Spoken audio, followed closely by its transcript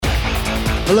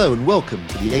Hello and welcome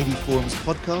to the AV Forums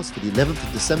podcast for the 11th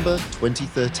of December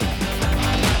 2013.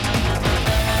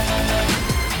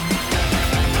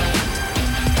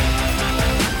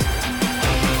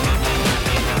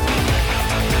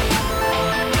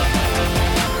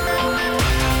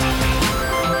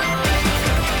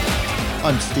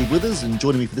 I'm Steve Withers, and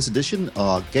joining me for this edition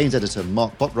are games editor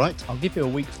Mark Botwright. I'll give you a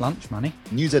week's lunch money.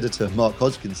 News editor Mark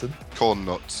Hodgkinson. Corn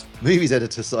nuts. Movies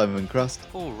editor Simon Crust.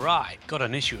 All right, got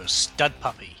an issue of Stud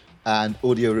Puppy. And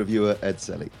audio reviewer Ed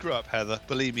Selly. Grew up, Heather.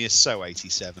 Believe me, is so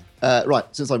 87. Right,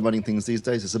 since I'm running things these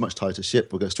days, it's a much tighter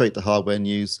ship. We'll go straight to hardware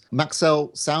news.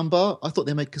 Maxell soundbar. I thought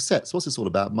they made cassettes. What's this all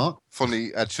about, Mark?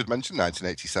 Funny, Ed should mention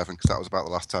 1987 because that was about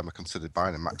the last time I considered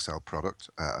buying a Maxell product.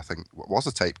 I think it was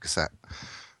a tape cassette.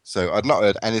 So I'd not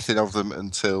heard anything of them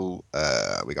until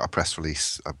we got a press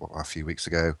release a few weeks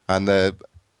ago. And the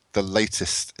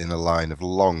latest in a line of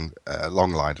long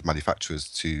line of manufacturers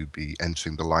to be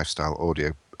entering the lifestyle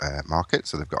audio market.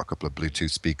 So they've got a couple of Bluetooth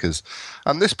speakers.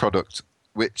 And this product,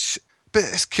 which... But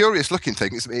it's a curious looking thing.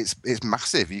 It's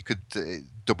massive. You could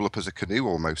double up as a canoe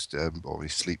almost, or you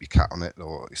sleep your cat on it,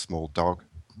 or your small dog.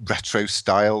 Retro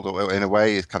styled, or in a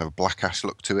way, it's kind of a black ash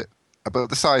look to it. But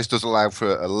the size does allow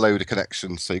for a load of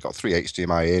connections. So you've got 3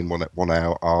 HDMI in, one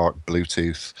out,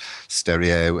 Bluetooth,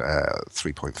 stereo,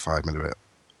 3.5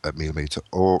 millimeter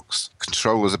aux.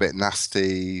 Controller's a bit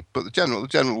nasty, but the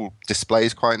general display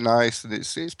is quite nice, and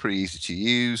it's pretty easy to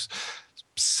use.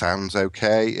 Sounds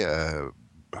okay.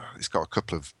 It's got a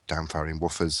couple of down-firing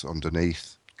woofers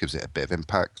underneath, gives it a bit of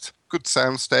impact. Good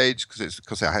sound stage because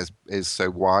it is so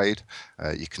wide.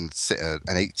 You can sit an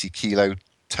 80-kilo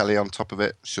telly on top of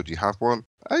it, should you have one.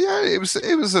 Yeah, it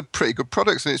was a pretty good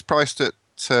product, and it's priced at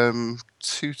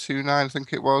 $229, I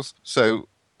think it was. So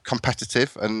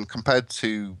competitive, and compared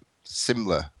to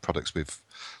similar products that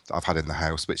I've had in the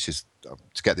house, which is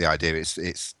to get the idea,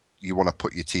 it's you want to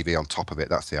put your TV on top of it.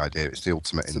 That's the idea. It's the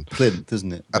ultimate. It's a plinth,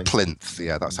 isn't it? A plinth,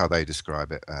 yeah. That's how they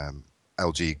describe it.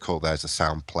 LG call theirs a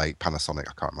sound plate. Panasonic,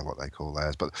 I can't remember what they call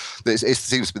theirs, but it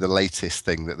seems to be the latest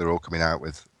thing that they're all coming out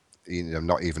with. You know,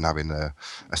 not even having a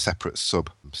separate sub,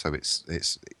 so it's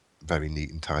a very neat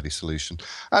and tidy solution.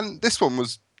 And this one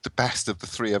was the best of the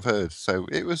three I've heard, so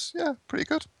it was pretty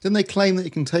good. Didn't they claim that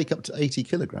it can take up to 80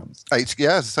 kilograms? 80,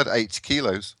 yeah, as I said, 80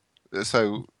 kilos.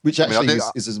 So which actually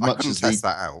is as much as the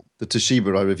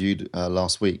Toshiba I reviewed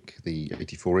last week, the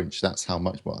 84-inch. That's how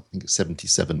much? Well, I think it's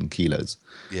 77 kilos.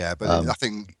 Yeah, but I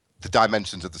think the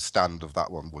dimensions of the stand of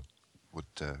that one would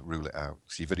rule it out.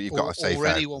 So you've got to save or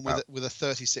anyone with a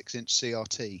 36-inch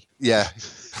CRT. Yeah.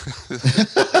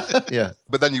 Yeah.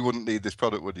 But then you wouldn't need this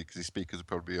product, would you? Because your speakers would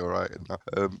probably be all right.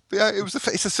 Yeah,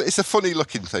 it's a funny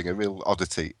looking thing, a real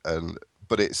oddity,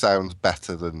 but it sounds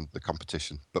better than the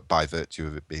competition, but by virtue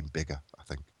of it being bigger, I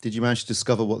think. Did you manage to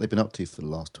discover what they've been up to for the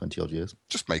last 20 odd years?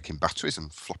 Just making batteries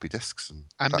and floppy disks and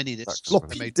mini disks.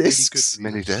 Floppy disks.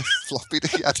 Mini disks, floppy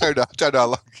disks. I don't know how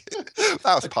long.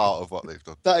 That was part of what they've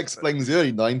done. That explains the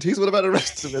early 90s. What about the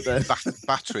rest of it then?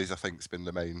 Batteries, I think, has been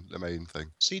the main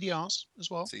thing. CDRs as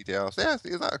well. CDRs, yeah,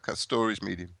 that kind of storage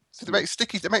medium. So they make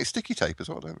sticky tape as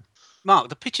well, don't they? Mark,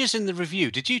 the pictures in the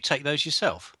review, did you take those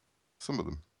yourself? Some of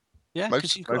them. Yeah,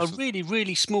 because you've got a really,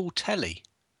 really small telly.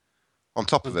 On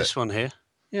top of it. This one here.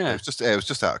 Yeah. It was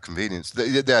just out of convenience.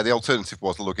 The alternative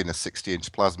was lugging a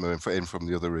 60-inch plasma in from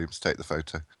the other room to take the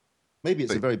photo. Maybe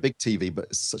it's a very big TV, but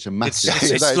it's such a massive...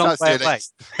 It's a long way away.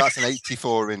 That's an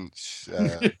 84-inch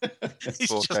It's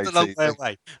just a long way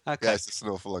away. Okay. Yeah, it's just an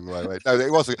awful long way away. No,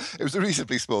 it was a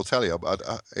reasonably small telly, but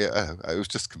it was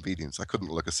just convenience. I couldn't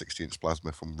lug a 60-inch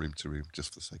plasma from room to room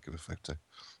just for the sake of a photo.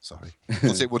 Sorry.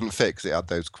 Plus, it wouldn't fit because it had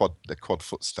the quad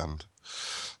foot stand.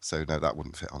 So, no, that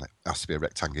wouldn't fit on it. It has to be a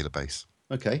rectangular base.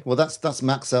 Okay, well, that's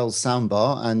Maxell's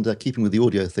soundbar, and keeping with the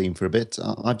audio theme for a bit,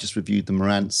 I've just reviewed the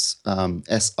Marantz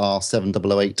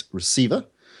SR7008 receiver,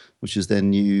 which is their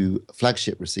new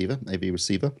flagship receiver, AV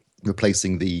receiver,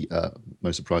 replacing the,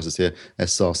 no surprises here,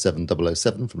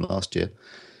 SR7007 from last year.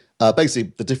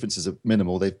 Basically, the differences are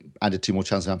minimal. They've added 2 more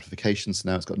channels of amplification, so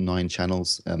now it's got 9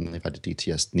 channels, and they've added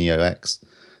DTS Neo X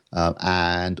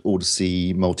and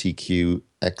Audyssey Multi-Q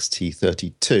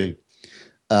XT32.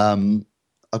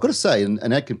 I've got to say,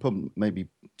 and Ed can probably maybe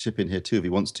chip in here too if he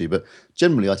wants to, but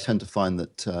generally I tend to find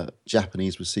that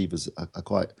Japanese receivers are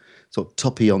quite sort of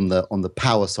toppy on the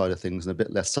power side of things and a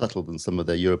bit less subtle than some of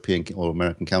their European or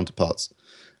American counterparts.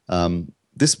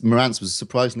 This Marantz was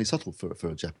surprisingly subtle for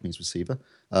a Japanese receiver.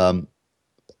 A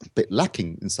bit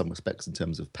lacking in some respects in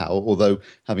terms of power, although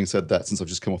having said that, since I've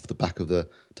just come off the back of the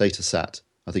data sat,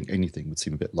 I think anything would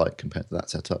seem a bit light compared to that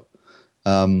setup.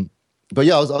 But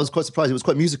yeah, I was quite surprised. It was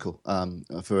quite musical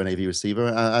for an AV receiver,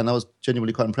 and I was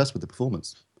genuinely quite impressed with the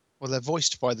performance. Well, they're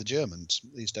voiced by the Germans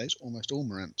these days. Almost all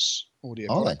Marantz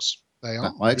audio Are products. They are.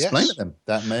 That might explain yes. it then.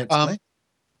 That may explain.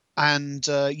 And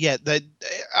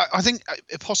I think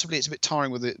possibly it's a bit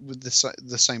tiring with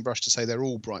the same brush to say they're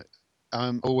all bright.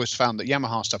 I always found that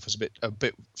Yamaha stuff was a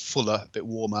bit fuller, a bit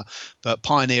warmer, but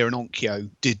Pioneer and Onkyo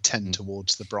did tend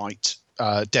towards the bright.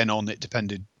 Denon, it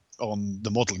depended on the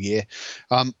model year.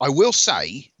 I will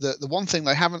say that the one thing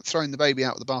they haven't thrown the baby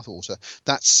out with the bathwater,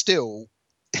 that's still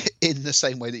in the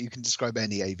same way that you can describe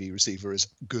any AV receiver as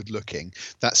good looking,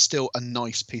 that's still a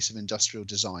nice piece of industrial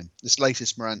design. This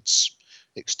latest Marantz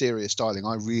exterior styling,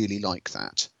 I really like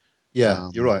that. Yeah,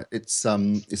 you're right. It's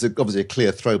obviously a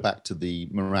clear throwback to the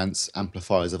Marantz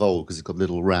amplifiers of old, because it's got a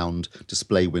little round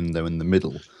display window in the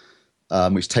middle,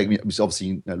 which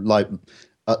obviously, like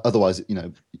otherwise,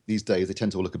 these days they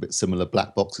tend to all look a bit similar,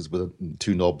 black boxes with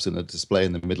two knobs and a display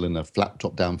in the middle and a flat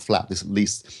drop down flap. This at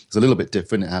least is a little bit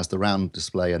different. It has the round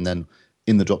display, and then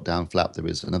in the drop down flap there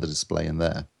is another display in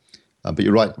there. But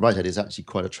you're right, Ed is actually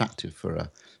quite attractive for a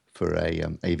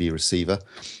AV receiver.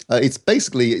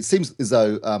 It seems as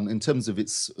though in terms of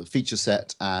its feature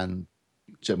set and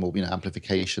general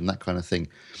amplification, that kind of thing,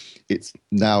 it's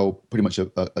now pretty much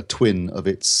a twin of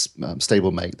its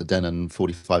stablemate, the Denon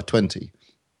 4520.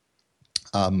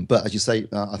 But as you say,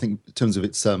 I think in terms of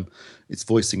its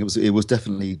voicing, it was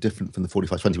definitely different from the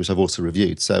 4520, which I've also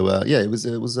reviewed. So it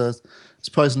was a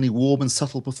surprisingly warm and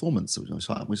subtle performance, which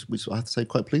I have to say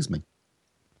quite pleased me.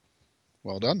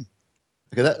 Well done.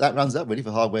 Okay, that rounds up really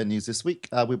for hardware news this week.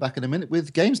 We're back in a minute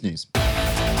with games news.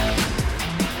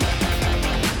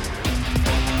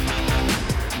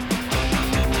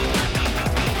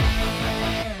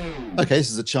 Okay,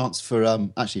 this is a chance for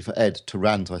for Ed to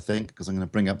rant, I think, because I'm going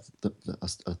to bring up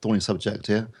a thorny subject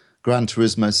here. Gran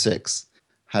Turismo 6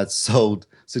 had sold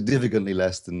significantly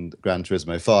less than Gran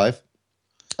Turismo 5.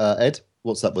 Ed,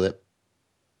 what's up with it?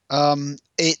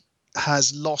 It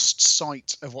has lost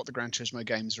sight of what the Gran Turismo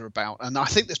games are about, and I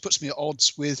think this puts me at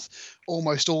odds with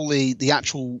almost all the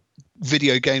actual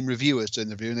video game reviewers doing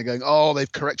the review, and they're going, oh, they've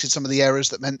corrected some of the errors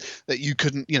that meant that you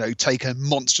couldn't take a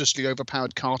monstrously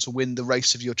overpowered car to win the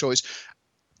race of your choice.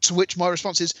 To which my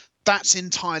response is, that's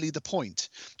entirely the point.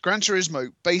 Gran Turismo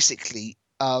basically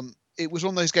it was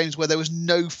one of those games where there was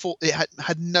it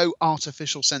had no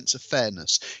artificial sense of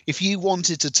fairness. If you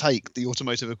wanted to take the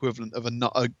automotive equivalent of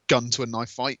a gun to a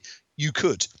knife fight, you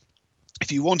could.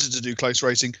 If you wanted to do close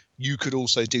racing, you could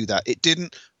also do that. It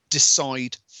didn't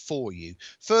decide for you.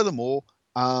 Furthermore,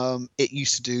 it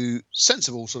used to do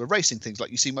sensible sort of racing things like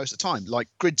you see most of the time, like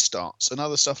grid starts and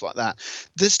other stuff like that.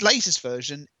 This latest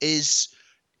version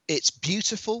it's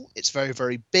beautiful. It's very,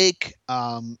 very big.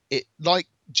 It, like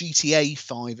GTA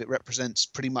 5, it represents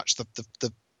pretty much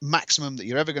the maximum that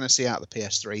you're ever going to see out of the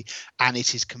PS3, and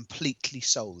it is completely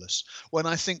soulless. When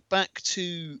I think back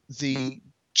to the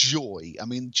joy, I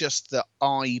mean, just the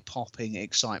eye-popping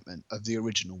excitement of the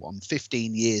original one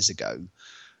 15 years ago,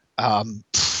 as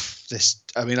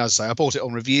I say, I bought it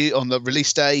on review on the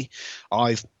release day.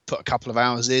 I've put a couple of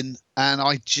hours in, and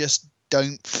I just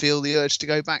don't feel the urge to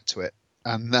go back to it.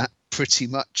 And that pretty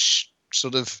much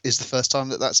sort of is the first time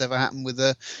that's ever happened with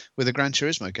a Gran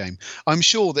Turismo game. I'm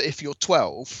sure that if you're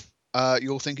 12,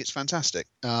 you'll think it's fantastic.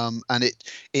 And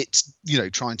it's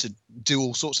trying to do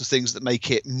all sorts of things that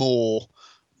make it more,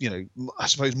 I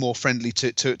suppose more friendly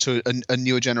to a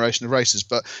newer generation of racers,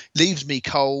 but leaves me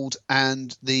cold.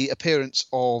 And the appearance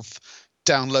of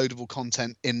downloadable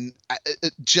content in at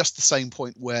just the same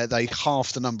point where they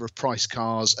halve the number of price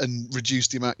cars and reduce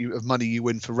the amount of money you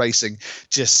win for racing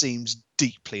just seems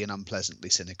deeply and unpleasantly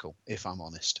cynical, if I'm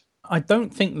honest. I don't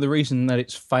think the reason that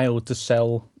it's failed to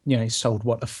sell, it sold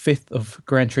a fifth of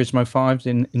Gran Turismo 5s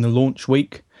in the launch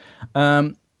week.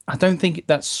 I don't think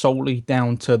that's solely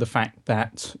down to the fact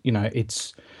that,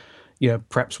 it's,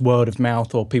 perhaps word of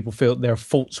mouth or people feel there are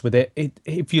faults with it.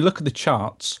 If you look at the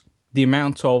charts, the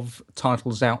amount of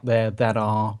titles out there that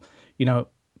are,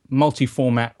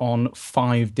 multi-format on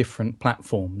 5 different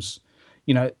platforms,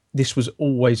 this was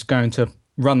always going to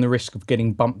run the risk of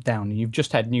getting bumped down. You've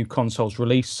just had new consoles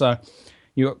released. So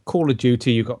you've got Call of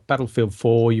Duty, you've got Battlefield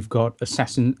 4, you've got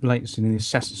latest in the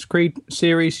Assassin's Creed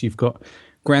series, you've got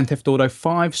Grand Theft Auto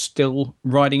 5 still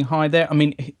riding high there. I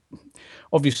mean,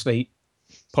 obviously,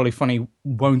 Polyphony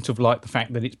won't have liked the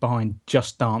fact that it's behind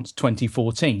Just Dance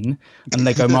 2014 and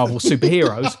Lego Marvel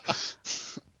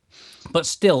Superheroes. But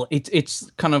still,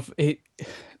 it's kind of...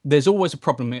 There's always a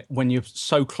problem when you're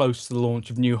so close to the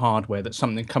launch of new hardware that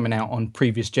something coming out on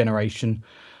previous generation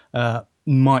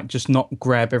might just not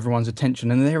grab everyone's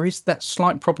attention. And there is that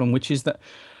slight problem, which is that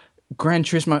Gran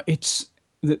Turismo,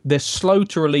 they're slow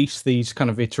to release these kind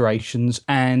of iterations,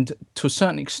 and to a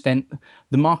certain extent,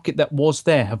 the market that was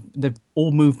there, they've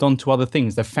all moved on to other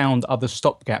things. They've found other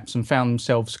stopgaps and found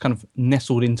themselves kind of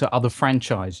nestled into other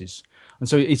franchises. And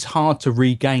so it's hard to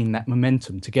regain that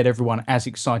momentum to get everyone as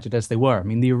excited as they were. I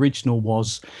mean, the original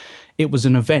was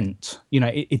an event.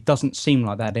 It doesn't seem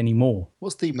like that anymore.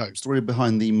 What's the story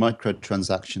behind the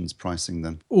microtransactions pricing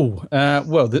then? Oh,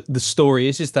 well, the story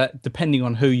is that depending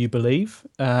on who you believe,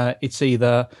 it's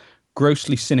either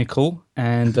grossly cynical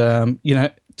and,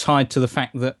 tied to the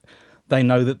fact that they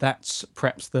know that that's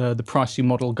perhaps the pricing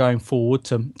model going forward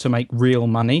to make real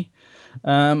money.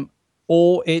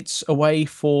 Or it's a way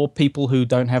for people who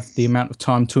don't have the amount of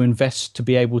time to invest to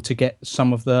be able to get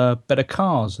some of the better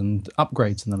cars and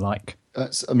upgrades and the like.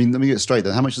 Let me get straight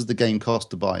then. How much does the game cost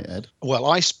to buy, Ed? Well,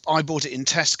 I bought it in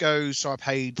Tesco, so I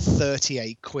paid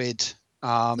 38 quid.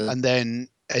 And then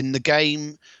in the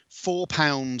game,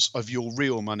 £4 of your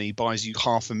real money buys you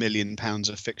 £500,000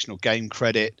 of fictional game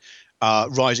credit,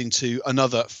 rising to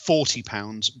another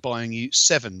 £40 buying you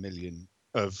 7 million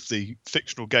of the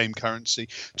fictional game currency.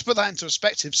 To put that into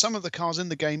perspective, some of the cars in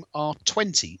the game are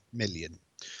 20 million.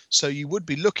 So you would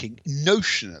be looking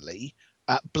notionally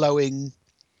at blowing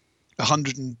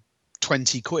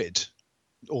 120 quid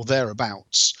or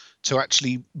thereabouts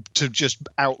to just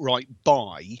outright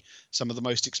buy some of the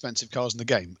most expensive cars in the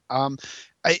game.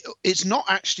 It's not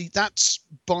actually, that's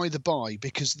by the by,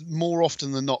 because more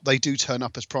often than not they do turn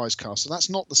up as prize cars. So that's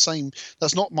not the same.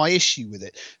 That's not my issue with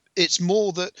it. It's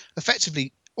more that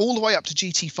effectively all the way up to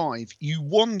GT5, you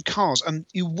won cars and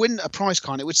you win a prize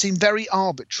car, and it would seem very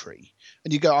arbitrary.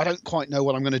 And you go, I don't quite know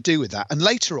what I'm going to do with that. And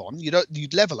later on,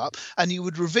 you'd level up and you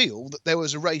would reveal that there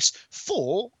was a race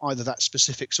for either that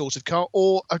specific sort of car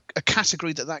or a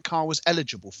category that car was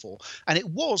eligible for. And it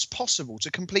was possible to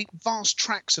complete vast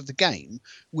tracks of the game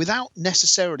without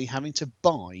necessarily having to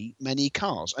buy many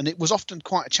cars. And it was often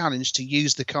quite a challenge to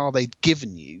use the car they'd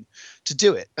given you to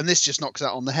do it. And this just knocks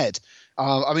that on the head.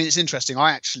 It's interesting.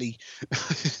 I actually,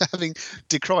 having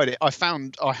decried it, I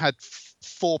found I had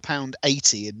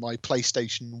 £4.80 in my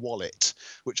PlayStation wallet,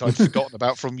 which I'd forgotten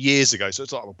about from years ago. So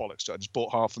it's like, well, bollocks to it. I just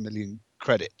bought 500,000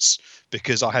 credits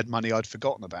because I had money I'd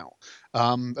forgotten about.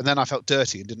 And then I felt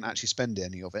dirty and didn't actually spend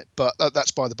any of it. But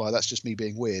that's by the by. That's just me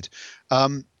being weird.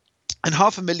 And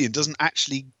 500,000 doesn't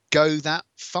actually go that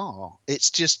far. It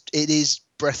is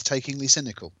breathtakingly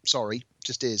cynical. Sorry,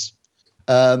 just is.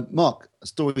 Mark, a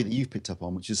story that you've picked up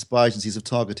on, which is spy agencies have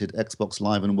targeted Xbox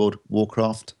Live and World of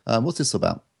Warcraft. What's this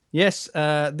about? Yes,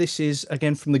 this is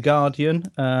again from The Guardian,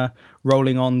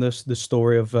 rolling on the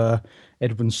story of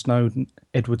Edward Snowden,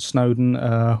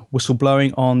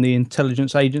 whistleblowing on the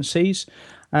intelligence agencies.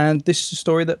 And this is a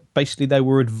story that basically they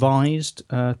were advised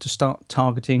to start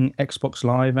targeting Xbox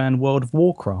Live and World of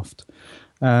Warcraft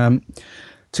to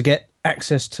get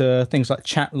access to things like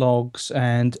chat logs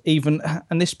and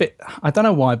this bit, I don't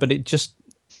know why, but it just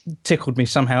tickled me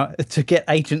somehow, to get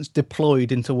agents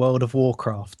deployed into World of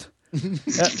Warcraft.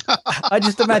 I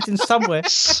just imagine somewhere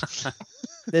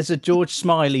there's a George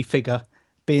Smiley figure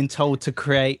being told to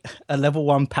create a level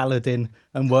 1 paladin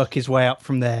and work his way up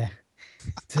from there.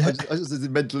 I just there's a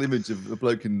mental image of a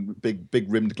bloke in big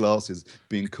rimmed glasses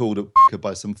being called up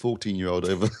by some 14-year-old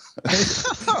over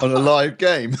on a live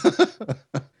game.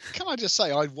 Can I just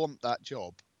say, I want that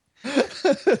job.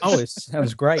 Oh, it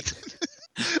sounds great.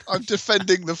 I'm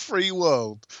defending the free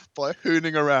world by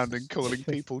hooning around and calling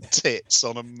people tits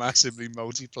on a massively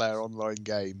multiplayer online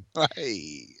game.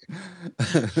 Hey.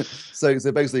 So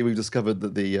basically, we've discovered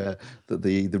that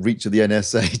the reach of the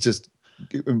NSA just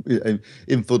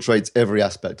infiltrates every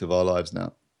aspect of our lives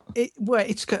now.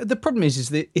 The problem is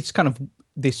that it's kind of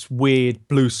this weird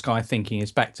blue sky thinking.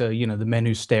 It's back to the men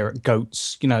who stare at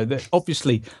goats. That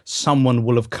obviously someone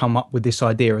will have come up with this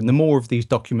idea, and the more of these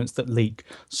documents that leak,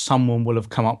 someone will have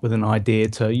come up with an idea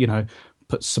to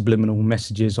put subliminal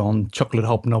messages on chocolate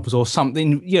hobnobs or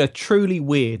something truly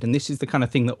weird. And this is the kind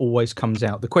of thing that always comes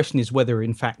out. The question is whether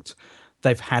in fact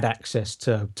they've had access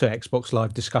to Xbox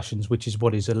Live discussions, which is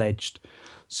what is alleged.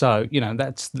 So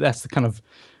that's the kind of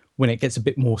when it gets a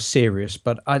bit more serious,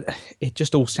 but it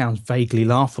just all sounds vaguely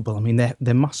laughable. I mean,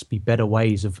 there must be better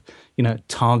ways of,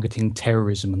 targeting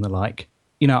terrorism and the like.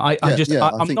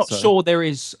 I'm not sure there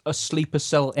is a sleeper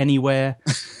cell anywhere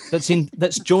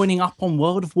that's joining up on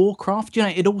World of Warcraft.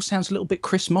 It all sounds a little bit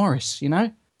Chris Morris.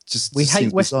 We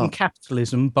hate Western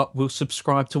capitalism, but we'll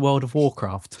subscribe to World of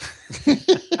Warcraft.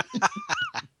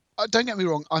 Don't get me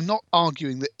wrong. I'm not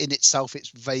arguing that in itself it's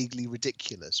vaguely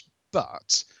ridiculous,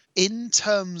 but in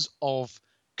terms of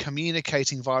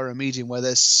communicating via a medium where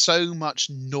there's so much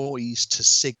noise to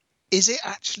signal, is it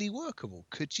actually workable?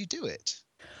 Could you do it?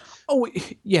 Oh,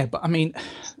 yeah, but I mean,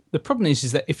 the problem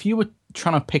is that if you were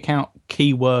trying to pick out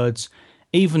keywords,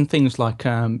 even things like,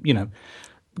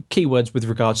 keywords with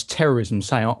regards to terrorism,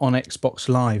 say on Xbox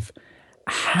Live,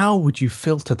 how would you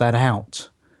filter that out?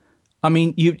 I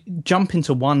mean, you jump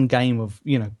into one game of,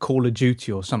 Call of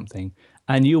Duty or something,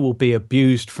 and you will be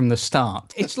abused from the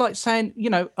start. It's like saying,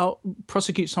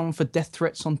 prosecute someone for death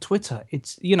threats on Twitter.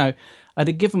 It's, at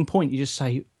a given point, you just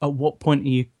say, at what point are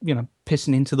you,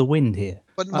 pissing into the wind here?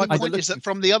 But my point is that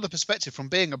from the other perspective, from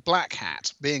being a black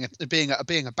hat, being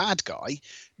a bad guy,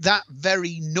 that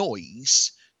very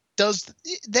noise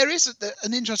there is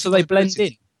an interesting. So they blend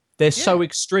in. They're so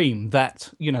extreme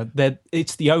that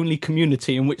it's the only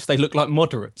community in which they look like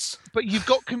moderates. But you've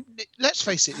got, let's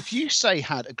face it, if you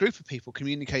had a group of people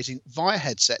communicating via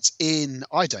headsets in,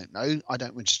 I don't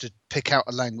want to pick out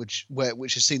a language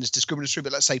which is seen as discriminatory,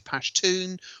 but let's say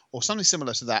Pashtun or something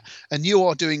similar to that, and you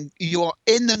are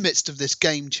in the midst of this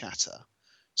game chatter.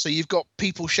 So you've got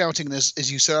people shouting,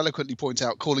 as you so eloquently point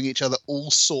out, calling each other all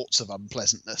sorts of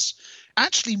unpleasantness.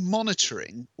 Actually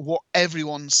monitoring what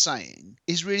everyone's saying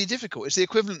is really difficult. It's the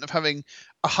equivalent of having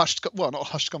not a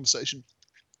hushed conversation,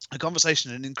 a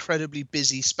conversation in an incredibly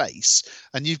busy space,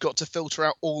 and you've got to filter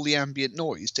out all the ambient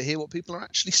noise to hear what people are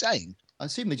actually saying. I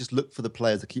assume they just look for the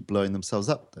players that keep blowing themselves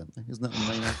up, don't they? Isn't that the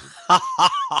main idea?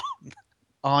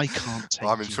 I can't take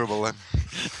I'm in trouble then.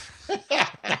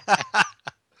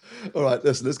 All right,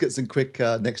 let's get some quick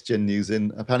next-gen news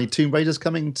in. Apparently Tomb Raider's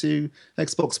coming to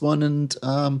Xbox One and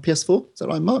PS4. Is that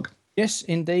right, Mark? Yes,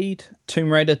 indeed. Tomb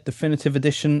Raider Definitive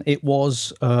Edition. It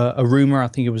was a rumor. I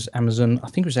think it was Amazon. I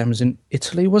think it was Amazon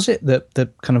Italy, was it?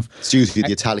 That kind of. It's usually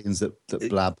the Italians that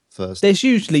blab first. There's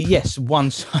usually, yes, one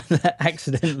side that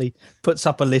accidentally puts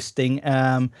up a listing.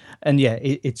 And yeah,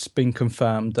 it's been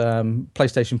confirmed.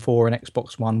 PlayStation 4 and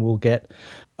Xbox One will get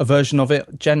a version of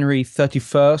it January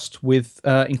 31st with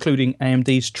including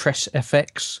AMD's Tress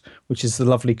FX, which is the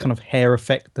lovely kind of hair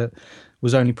effect that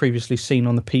was only previously seen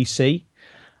on the PC.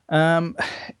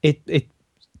 It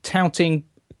touting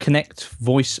Kinect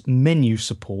voice menu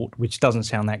support, which doesn't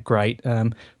sound that great.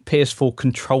 PS4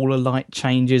 controller light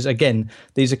changes. Again,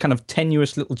 these are kind of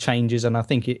tenuous little changes, and I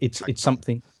think it's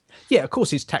something. Yeah, of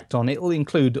course it's tacked on. It will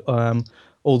include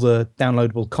all the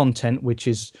downloadable content, which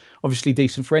is obviously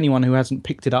decent for anyone who hasn't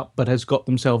picked it up but has got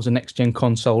themselves a next-gen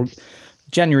console.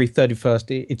 January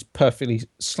 31st, it's perfectly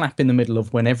slap in the middle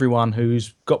of when everyone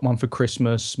who's got one for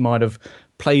Christmas might have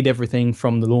played everything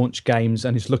from the launch games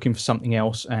and is looking for something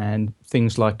else, and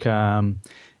things like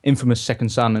Infamous Second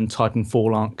Son and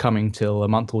Titanfall aren't coming till a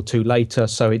month or two later.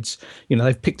 So it's,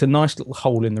 they've picked a nice little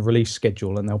hole in the release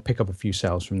schedule and they'll pick up a few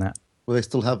sales from that. Will they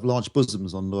still have large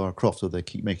bosoms on Lara Croft, or they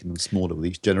keep making them smaller with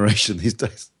each generation these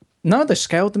days? No, they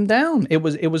scaled them down. It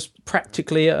was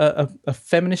practically a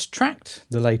feminist tract,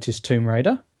 the latest Tomb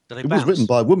Raider. It was written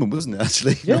by a woman, wasn't it,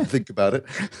 actually? Yeah. Think about it.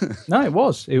 No, it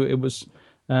was. It was,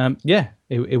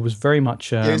 it was very much...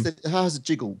 how's the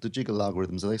jiggle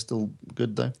algorithms? Are they still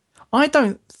good, though? I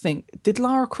don't think... Did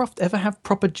Lara Croft ever have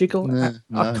proper jiggle? No.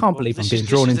 I can't believe I'm being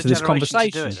drawn into this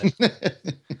conversation.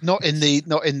 Not in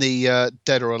the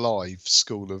Dead or Alive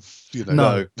school of,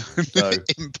 No.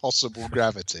 impossible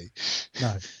gravity.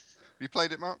 No. You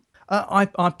played it, Mark?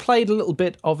 I played a little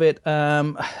bit of it.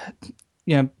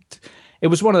 It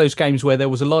was one of those games where there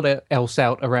was a lot else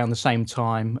out around the same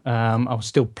time. I was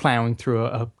still ploughing through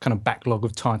a kind of backlog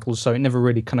of titles, so it never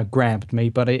really kind of grabbed me.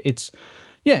 But it's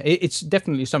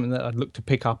definitely something that I'd look to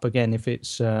pick up again if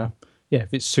it's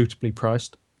suitably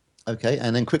priced. Okay,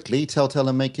 and then quickly, Telltale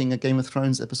are making a Game of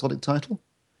Thrones episodic title.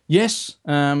 Yes,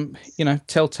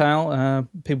 Telltale,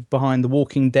 people behind The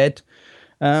Walking Dead.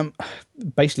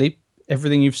 Basically,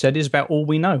 everything you've said is about all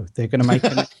we know. They're going to make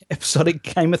an episodic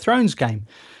Game of Thrones game.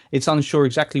 It's unsure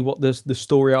exactly what the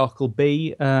story arc will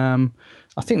be. I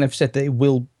think they've said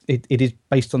that it is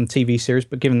based on the TV series,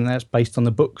 but given that it's based on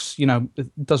the books,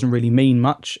 it doesn't really mean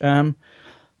much.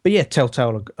 But yeah,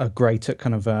 Telltale are great at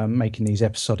kind of making these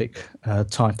episodic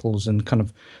titles and kind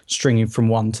of stringing from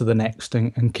one to the next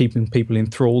and keeping people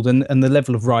enthralled. And the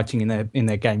level of writing in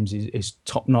their games is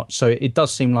top notch. So it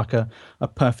does seem like a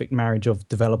perfect marriage of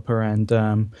developer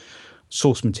and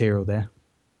source material there.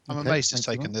 I'm amazed it's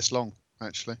taken this long,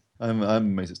 actually. I'm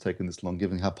amazed it's taken this long,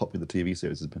 given how popular the TV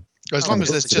series has been. As long as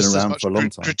there's just as much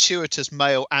gratuitous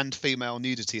male and female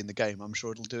nudity in the game, I'm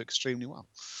sure it'll do extremely well.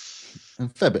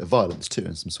 And a fair bit of violence too,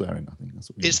 and some swearing. I think that's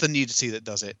what it's the nudity that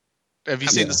does it. Have you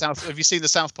seen the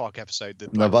South Park episode?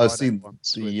 No, but I've seen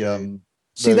the.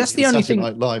 See, that's the only thing.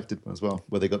 Saturday Night Live did one as well,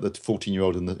 where they got the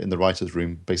 14-year-old in the writers'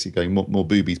 room, basically going more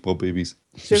boobies, more boobies.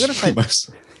 So you're going to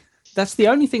say that's the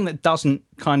only thing that doesn't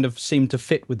kind of seem to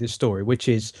fit with this story, which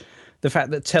is the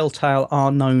fact that Telltale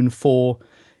are known for,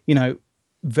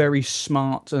 very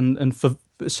smart and for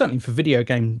certainly for video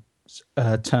game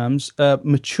terms,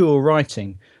 mature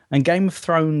writing. And Game of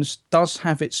Thrones does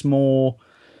have its more,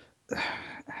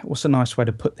 what's a nice way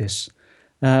to put this?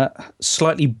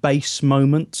 Slightly base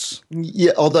moments.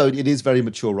 Yeah, although it is very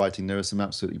mature writing, there are some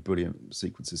absolutely brilliant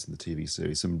sequences in the TV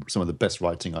series. Some of the best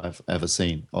writing I've ever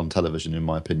seen on television, in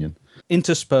my opinion.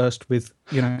 Interspersed with,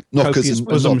 knockers copious and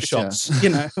bosom knocks, shots,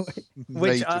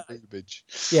 which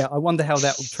I wonder how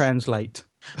that will translate.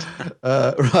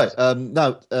 Right.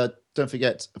 Now, don't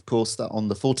forget, of course, that on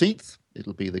the 14th,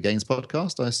 it'll be the Games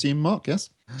podcast, I assume, Mark, yes?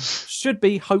 Should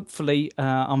be, hopefully.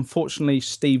 Unfortunately,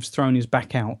 Steve's thrown his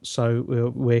back out, so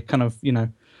we're kind of,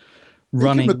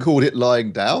 running. You record it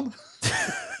lying down.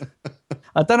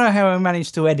 I don't know how I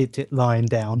managed to edit it lying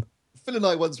down. Phil and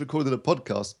I once recorded a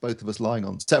podcast, both of us lying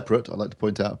on separate, I'd like to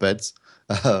point out, beds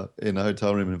in a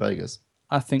hotel room in Vegas.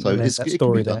 I think there's that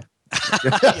story there.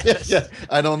 Yeah.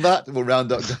 And on that, we'll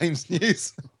round up games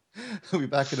news. We'll be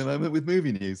back in a moment with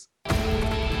movie news.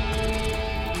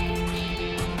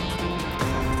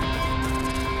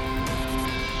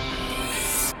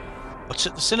 What's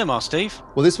at the cinema, Steve?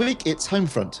 Well, this week it's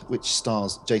Homefront, which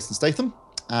stars Jason Statham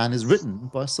and is written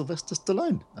by Sylvester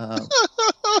Stallone. I'm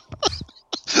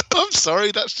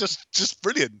sorry, that's just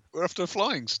brilliant. We're off to a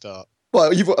flying start.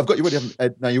 Well, I've got you already.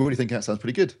 Now you already think that sounds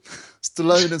pretty good.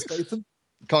 Stallone and Statham,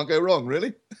 can't go wrong,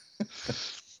 really.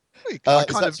 I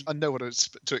know what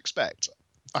to expect.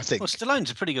 I think. Well,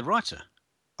 Stallone's a pretty good writer.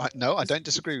 No, I don't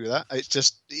disagree with that. It's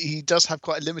just he does have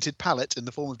quite a limited palette in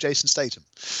the form of Jason Statham.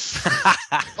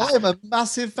 I am a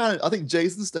massive fan. I think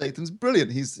Jason Statham's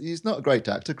brilliant. He's not a great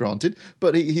actor, granted,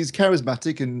 but he's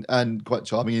charismatic and quite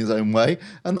charming in his own way.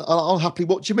 And I'll happily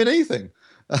watch him in anything.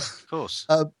 Of course.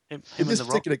 In this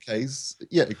particular case,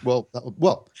 yeah. Well,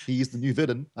 he is the new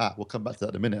villain. We'll come back to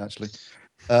that in a minute, actually.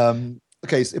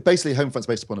 Okay, so basically, Homefront's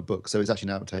based upon a book, so it's actually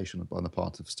an adaptation on the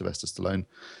part of Sylvester Stallone.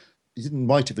 He didn't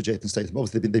write it for Jason Statham.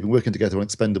 Obviously, they've been working together on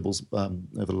Expendables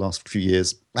over the last few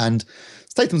years. And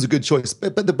Statham's a good choice.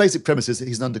 But the basic premise is that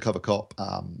he's an undercover cop.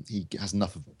 He has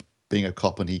enough of being a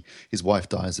cop, and his wife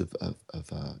dies of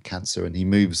cancer, and he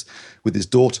moves with his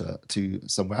daughter to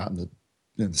somewhere out in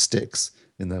the sticks,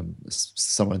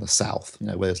 somewhere in the south,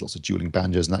 where there's lots of dueling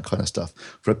banjos and that kind of stuff,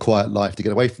 for a quiet life to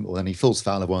get away from it all. And he falls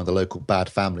foul of one of the local bad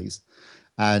families.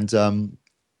 And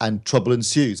trouble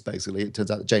ensues, basically. It turns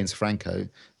out that James Franco,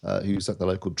 who's like the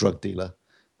local drug dealer,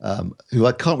 who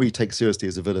I can't really take seriously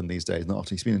as a villain these days. Not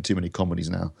often. He's been in too many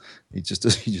comedies now. You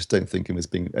just don't think him as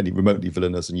being any remotely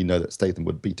villainous, and that Statham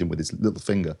would beat him with his little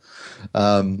finger.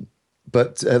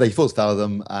 But they falls foul of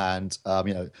them, and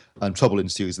trouble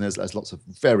ensues, and there's lots of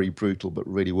very brutal but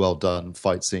really well done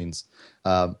fight scenes.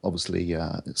 Obviously,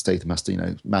 Statham has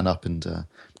to man up and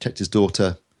protect his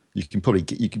daughter. You can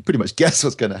pretty much guess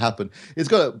what's going to happen. It's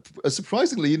got a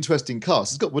surprisingly interesting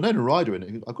cast. It's got Winona Ryder in it,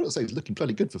 who I've got to say is looking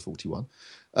bloody good for 41.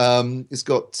 It's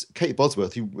got Kate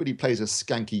Bosworth, who really plays a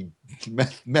skanky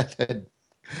meth head,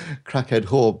 crackhead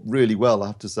whore really well, I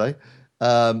have to say.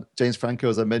 James Franco,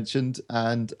 as I mentioned,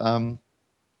 and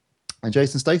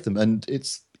Jason Statham, and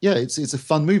it's a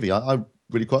fun movie. I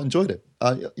really quite enjoyed it.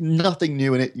 Nothing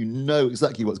new in it. You know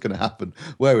exactly what's going to happen,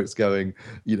 where it's going.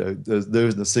 There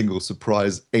isn't a single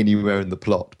surprise anywhere in the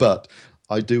plot. But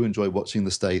I do enjoy watching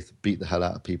the Stath beat the hell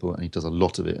out of people, and he does a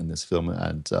lot of it in this film.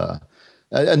 And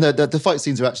the fight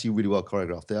scenes are actually really well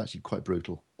choreographed. They're actually quite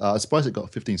brutal. I'm surprised it got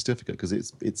a 15 certificate, because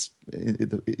it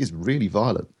is really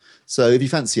violent. So if you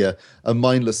fancy a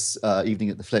mindless evening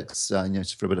at the flicks,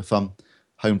 just for a bit of fun,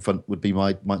 Homefront would be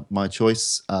my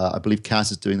choice. I believe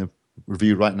Kaz is doing the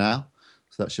review right now,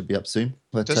 so that should be up soon.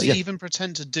 But, does he even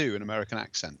pretend to do an American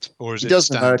accent, or is it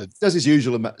standard? He does his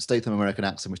usual Statham American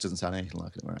accent, which doesn't sound anything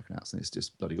like an American accent. It's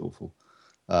just bloody awful.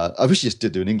 I wish he just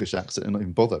did do an English accent and not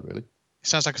even bother, really. It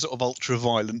sounds like a sort of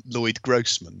ultra-violent Lloyd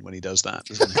Grossman when he does that.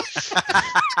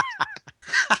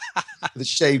 With a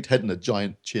shaved head and a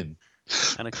giant chin.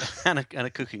 And a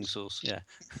cooking sauce, yeah.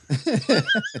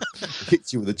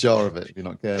 Hits you with a jar of it if you're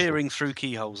not careful. Peering through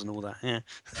keyholes and all that, yeah.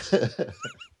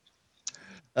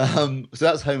 So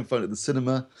that's Homefront at the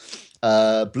cinema.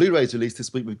 Blu-ray's released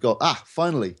this week. We've got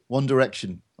finally One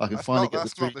Direction. That's not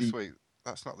this week.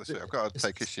 That's not this week. I've got to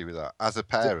take issue with that. As a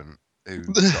parent who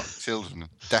got children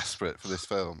desperate for this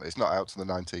film, it's not out till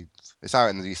the 19th. It's out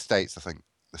in the States, I think,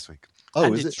 this week. Oh,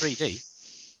 and is it 3D?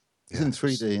 It's in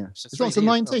 3D. Yeah. It's not the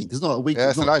 19th. It's not a week. Yeah,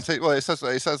 it's the 19th. Well, it says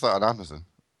that on Amazon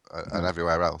and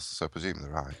everywhere else. So presumably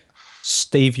right.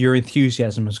 Steve, your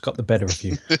enthusiasm has got the better of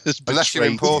you. Unless you're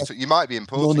importing, you might be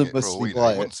importing it for all we know.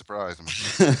 It wouldn't surprise me.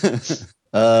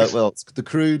 Well, it's The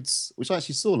Croods, which I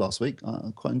actually saw last week.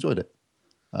 I quite enjoyed it.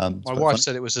 It's My quite wife funny.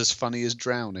 said it was as funny as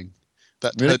Drowning.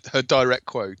 That Really? her direct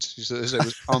quote. She said it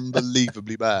was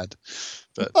unbelievably bad.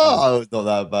 But Oh, it's not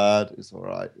that bad. It's all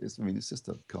right. It's just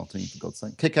a cartoon, for God's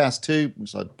sake. Kick-Ass 2,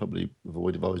 which I'd probably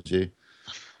avoid if I was you.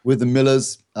 With the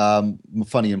Millers,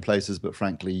 funny in places, but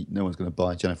frankly, no one's going to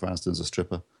buy Jennifer Aniston as a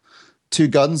stripper. Two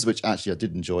Guns, which actually I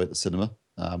did enjoy at the cinema.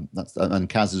 And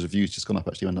Kaz's review's just gone up,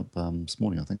 actually, went up this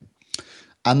morning, I think.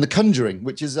 And The Conjuring,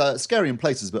 which is scary in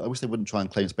places, but I wish they wouldn't try and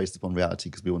claim it's based upon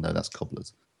reality, because we all know that's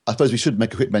cobblers. I suppose we should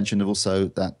make a quick mention of also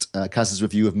that Kaz's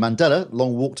review of Mandela,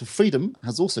 Long Walk to Freedom,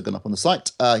 has also gone up on the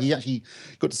site. He actually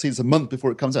got to see this a month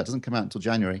before it comes out. It doesn't come out until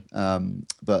January.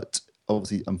 But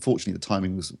obviously, unfortunately, the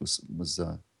timing was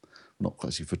not quite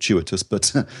actually fortuitous,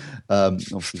 but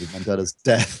obviously with Mandela's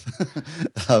death,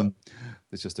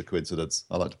 it's just a coincidence,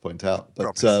 I like to point out.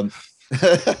 But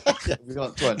yeah, we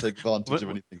can't try and take advantage of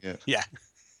anything here. Yeah.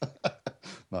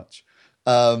 Much.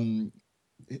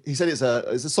 He said it's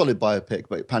a solid biopic,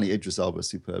 but apparently Idris Elba is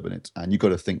superb in it. And you've got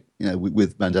to think,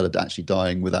 with Mandela actually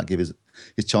dying, would that give his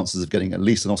chances of getting at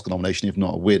least an Oscar nomination, if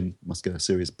not a win, must get a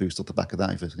serious boost off the back of that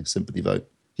if it's a sympathy vote.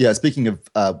 Yeah, speaking of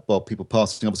people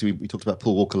passing, obviously we talked about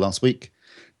Paul Walker last week.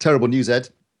 Terrible news, Ed.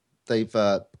 They've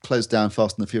closed down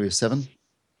Fast and the Furious 7.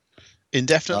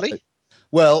 indefinitely.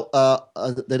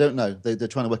 They don't know. They're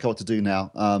trying to work out what to do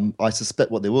now. I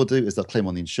suspect what they will do is they'll claim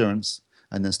on the insurance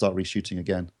and then start reshooting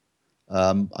again.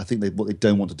 I think what they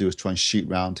don't want to do is try and shoot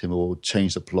around him or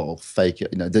change the plot or fake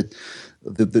it.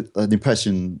 The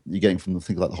impression you're getting from the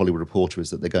thing like the Hollywood Reporter is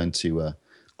that they're going to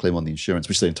claim on the insurance,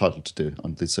 which they're entitled to do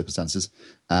under these circumstances,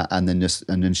 and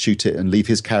then shoot it and leave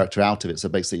his character out of it. So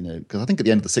basically, because I think at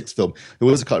the end of the sixth film, there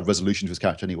was a kind of resolution to his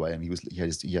character anyway, and he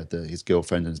had his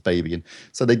girlfriend and his baby, and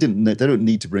so they don't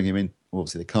need to bring him in.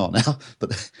 Obviously, they can't now,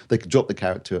 but they could drop the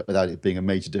character without it being a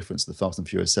major difference to the Fast and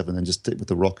Furious 7, and just stick with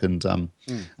The Rock and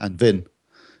Vin.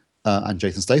 And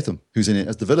Jason Statham, who's in it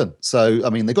as the villain. So, I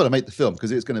mean, they've got to make the film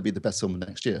because it's going to be the best film of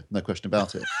next year. No question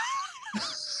about it.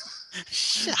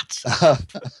 Shut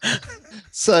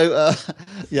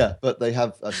Yeah, but they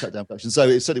have shut down production. So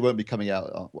it certainly won't be coming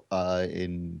out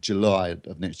in July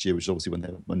of next year, which is obviously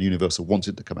when Universal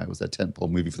wanted to come out. It was their tentpole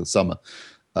movie for the summer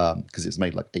because it's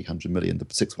made like 800 million. The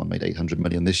sixth one made 800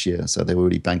 million this year. So they were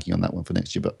really banking on that one for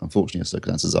next year. But unfortunately,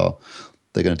 circumstances are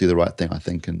they're going to do the right thing, I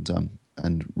think, and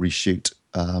reshoot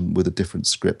with a different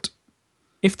script.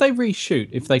 If they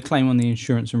claim on the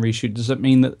insurance and reshoot, does that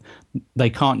mean that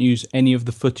they can't use any of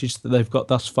the footage that they've got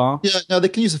thus far? Yeah, no, they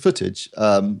can use the footage,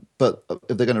 but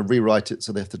if they're going to rewrite it,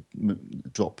 so they have to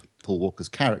drop Paul Walker's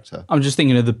character. I'm just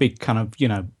thinking of the big kind of,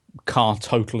 car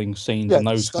totaling scenes and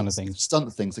those kind of things.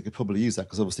 Stunt things, they could probably use that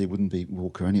because obviously it wouldn't be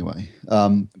Walker anyway.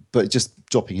 But just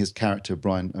dropping his character,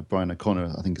 Brian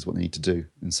O'Connor, I think is what they need to do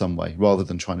in some way, rather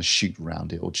than trying to shoot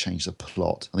around it or change the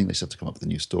plot. I think they should have to come up with a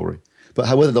new story. But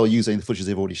whether they'll use any of the footage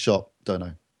they've already shot, don't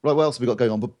know. Right, what else have we got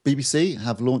going on? But BBC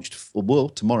have launched, or will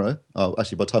tomorrow. Oh,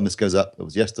 actually, by the time this goes up, it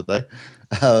was yesterday.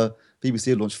 BBC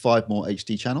have launched 5 more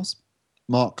HD channels.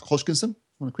 Mark Hodgkinson,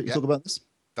 want to quickly talk about this?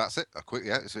 That's it.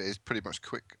 It's pretty much a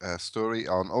quick story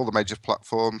on all the major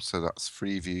platforms. So that's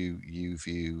Freeview,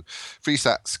 YouView,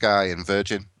 Freesat, Sky, and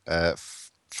Virgin.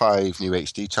 5 new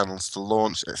HD channels to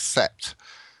launch, except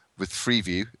with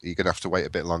Freeview, you're going to have to wait a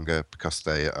bit longer because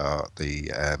they are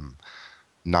the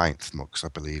 9th MUX, I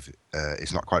believe,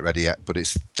 is not quite ready yet. But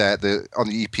it's there on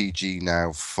the EPG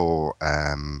now for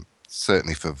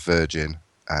certainly for Virgin.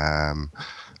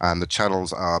 And the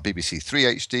channels are BBC 3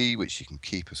 HD, which you can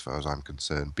keep as far as I'm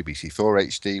concerned, BBC 4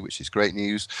 HD, which is great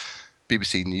news,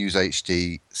 BBC News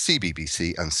HD,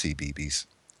 CBBC, and CBeebies.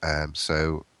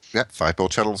 5 more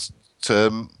channels,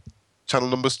 channel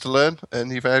numbers to learn in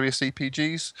the various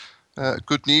EPGs.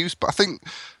 Good news. But I think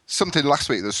something last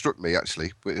week that struck me,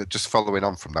 actually, just following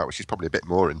on from that, which is probably a bit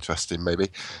more interesting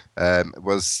maybe,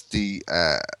 was the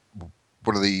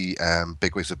one of the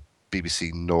bigwigs of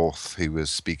BBC North, who was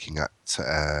speaking at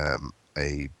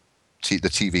the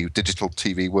Digital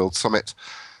TV World Summit,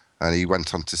 and he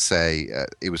went on to say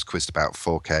he was quizzed about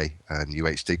 4K and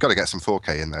UHD. Got to get some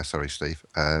 4K in there. Sorry, Steve.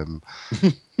 And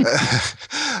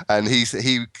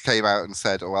he came out and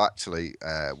said, "Oh, well, actually,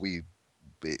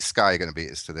 Sky are going to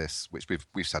beat us to this," which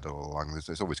we've said all along.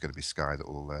 There's always going to be Sky that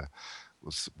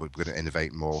we're going to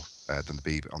innovate more than the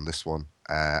Beeb on this one,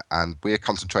 and we're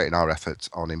concentrating our efforts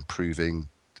on improving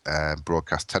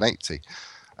broadcast 1080,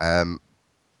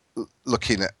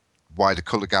 looking at wider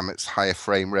color gamuts, higher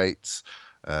frame rates,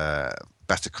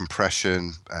 better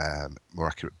compression, more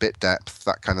accurate bit depth,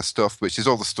 that kind of stuff, which is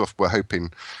all the stuff we're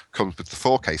hoping comes with the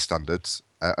 4K standards.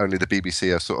 Only the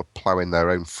BBC are sort of ploughing their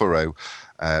own furrow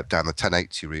down the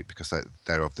 1080 route because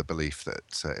they're of the belief that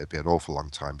it'd be an awful long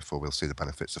time before we'll see the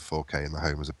benefits of 4K in the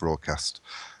home as a broadcast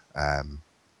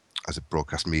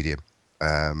medium.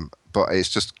 But it's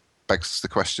just begs the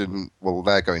question, well,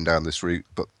 they're going down this route,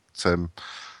 but the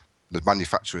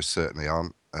manufacturers certainly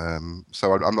aren't.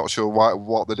 So I'm not sure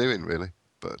what they're doing, really.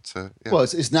 But yeah. Well,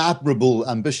 it's an admirable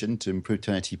ambition to improve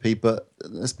 1080p, but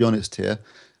let's be honest here.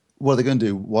 What are they going to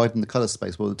do? Widen the color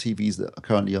space? Well, the TVs that are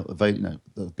currently available,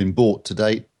 that have been bought to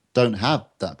date, don't have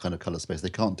that kind of color space. They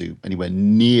can't do anywhere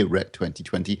near Rec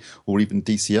 2020 or even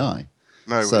DCI.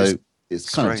 No, so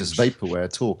it's kind of just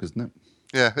vaporware talk, isn't it?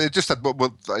 Yeah, it just said,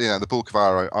 the bulk of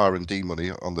our R&D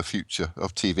money on the future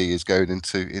of TV is going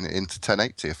into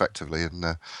 1080 effectively, and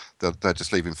they're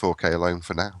just leaving 4K alone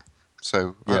for now.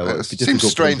 So it seems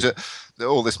strange that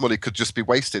all this money could just be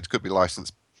wasted, could be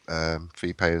licensed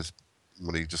fee payers'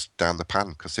 money just down the pan,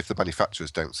 because if the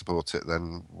manufacturers don't support it,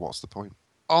 then what's the point?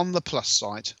 On the plus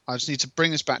side, I just need to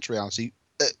bring us back to reality.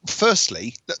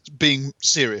 Firstly, being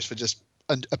serious for just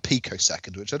a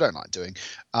picosecond, which I don't like doing,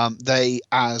 they,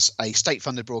 as a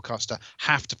state-funded broadcaster,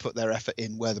 have to put their effort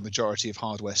in where the majority of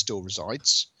hardware still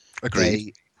resides.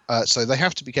 Agreed. So they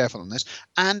have to be careful on this.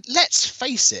 And let's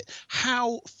face it,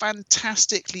 how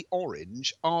fantastically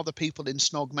orange are the people in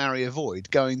Snog, Marry,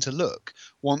 Avoid going to look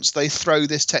once they throw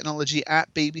this technology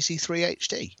at BBC Three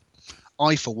HD?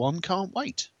 I, for one, can't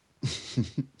wait.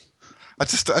 I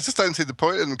just don't see the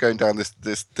point in going down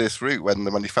this route when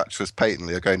the manufacturers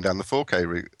patently are going down the 4K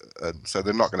route, and so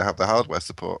they're not going to have the hardware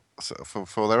support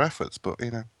for their efforts. But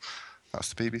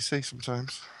that's the BBC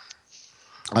sometimes.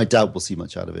 I doubt we'll see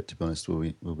much out of it, to be honest. Will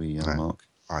we, No, Mark?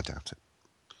 I doubt it.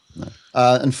 No.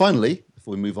 And finally,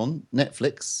 before we move on,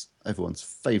 Netflix, everyone's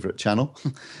favourite channel.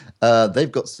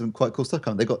 They've got some quite cool stuff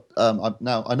coming. They've got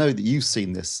now. I know that you've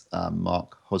seen this,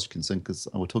 Mark Hodgkinson, because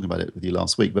we were talking about it with you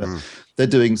last week. But they're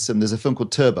doing some. There's a film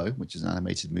called Turbo, which is an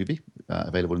animated movie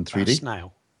available in 3D.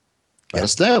 Snail. A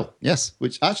snail, yes,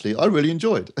 which actually I really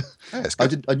enjoyed. Yeah, it's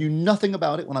good. I knew nothing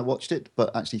about it when I watched it,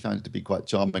 but actually found it to be quite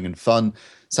charming and fun.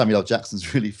 Samuel L.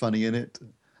 Jackson's really funny in it.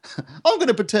 I'm going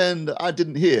to pretend I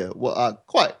didn't hear what I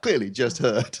quite clearly just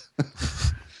heard.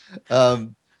 That's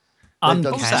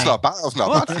not bad. That was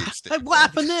not bad. Hey, what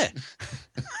happened there?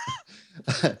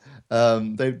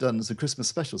 They've done some Christmas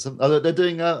specials. They're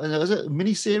doing is it a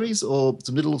mini series or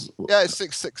some little? Yeah, it's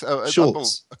six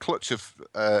shorts. A clutch of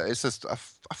it's just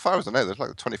as far as I know, there's like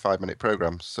 25-minute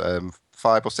programs,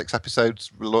 5 or 6 episodes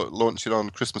launching on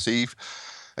Christmas Eve,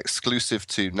 exclusive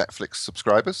to Netflix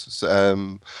subscribers.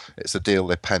 So, it's a deal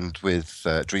they penned with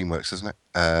DreamWorks, isn't it?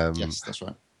 Yes, that's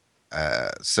right.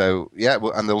 So yeah,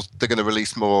 well, and they're going to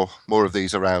release more of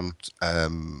these around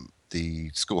the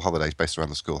school holidays, based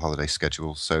around the school holiday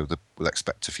schedule. So we'll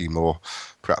expect a few more,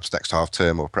 perhaps next half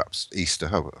term or perhaps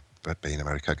Easter. But being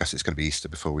America, I guess it's going to be Easter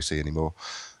before we see any more.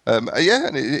 And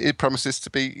it promises to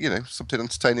be, something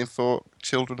entertaining for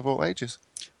children of all ages.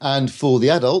 And for the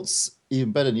adults,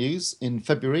 even better news, in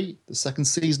February, the second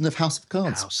season of House of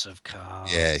Cards. House of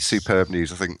Cards. Yeah, superb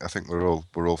news. I think we're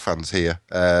all fans here.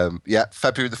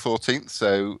 February the 14th.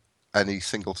 So any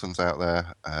singletons out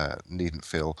there needn't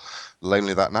feel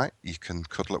lonely that night. You can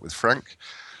cuddle up with Frank.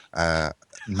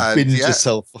 Binge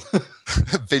yourself.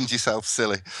 Binge yourself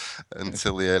silly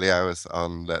until the early hours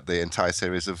on the entire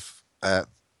series of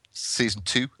season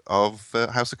 2 of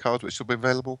House of Cards, which will be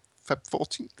available Feb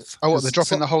 14th. Oh, what, they're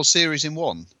dropping the whole series in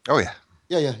one? Oh, yeah.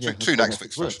 Yeah. Two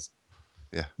Netflix specials.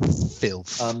 Yeah. Filth.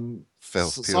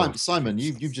 Simon,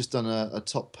 you've just done a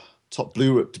top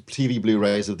TV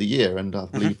Blu-rays of the year, and I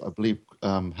believe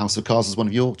House of Cards is one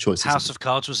of your choices. House of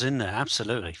Cards was in there,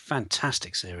 absolutely.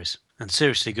 Fantastic series. And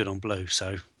seriously good on Blue.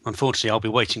 So, unfortunately, I'll be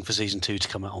waiting for season 2 to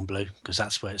come out on Blue, because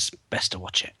that's where it's best to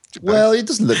watch it. Well, it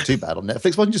doesn't look too bad on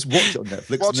Netflix. Why don't you just watch it on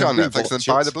Netflix? Watch it on Netflix and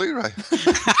buy the Blu-ray.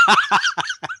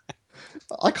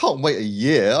 I can't wait a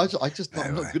year. I'm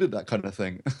not good at that kind of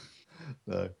thing.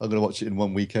 No, I'm going to watch it in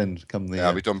one weekend.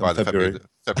 I'll be done by February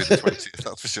the 20th,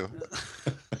 that's for sure.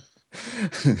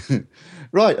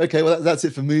 Right, okay, well, that's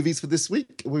it for movies for this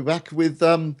week. We're back with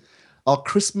our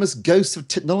Christmas Ghosts of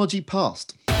Technology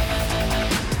Past.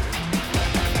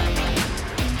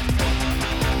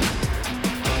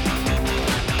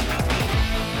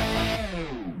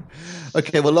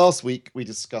 Okay, well, last week we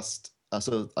discussed,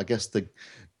 I guess, the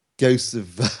ghosts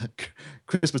of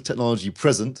Christmas technology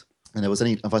present. And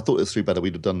if I thought this through better,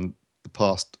 we'd have done the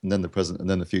past and then the present and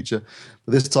then the future.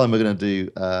 But this time we're going to do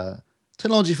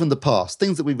technology from the past,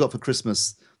 things that we've got for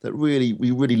Christmas that we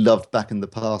really loved back in the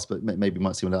past, but maybe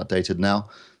might seem outdated now.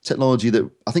 Technology that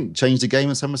I think changed the game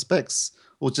in some respects,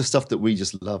 or just stuff that we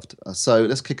just loved. So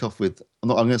let's kick off with. I'm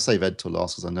going to save Ed till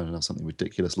last because I know I have something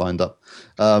ridiculous lined up.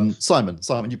 Simon,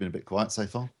 you've been a bit quiet so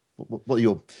far. What are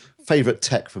your favourite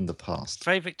tech from the past?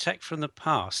 Favourite tech from the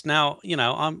past. Now,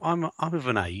 I'm of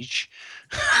an age.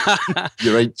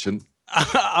 You're ancient.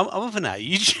 I'm of an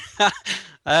age,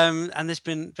 and there's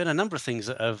been a number of things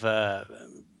that have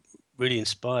really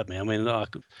inspired me. I mean,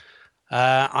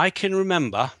 I can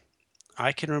remember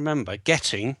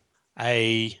getting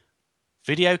a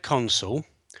video console.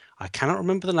 I cannot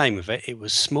remember the name of it. It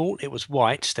was small. It was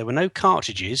white. There were no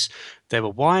cartridges. There were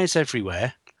wires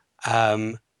everywhere.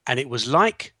 And it was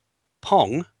like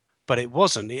Pong, but it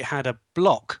wasn't. It had a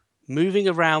block moving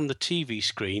around the TV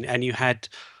screen, and you had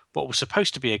what was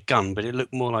supposed to be a gun, but it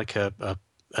looked more like a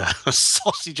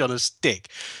sausage on a stick.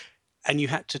 And you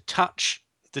had to touch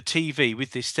the TV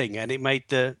with this thing, and it made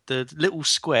the little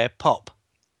square pop.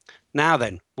 Now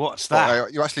then, what's that? Oh,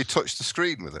 you actually touched the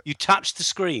screen with it? You touched the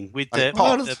screen with And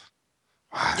the it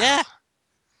yeah.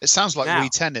 It sounds like Now- Wii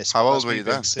Tennis. How but old that's were me you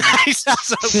being then?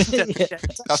 cynical.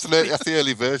 That's the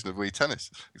early version of Wii Tennis.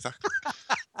 Exactly.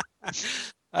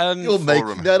 You're making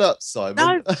Forum. that up, Simon.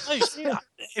 No, see,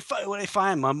 if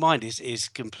I am, my mind is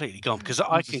completely gone because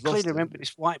I just can lost clearly it. remember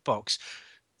this white box,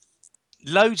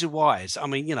 loads of wires. I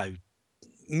mean,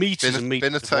 meters and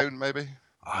meters. of Binatone, maybe?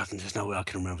 Oh, there's no way I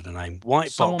can remember the name.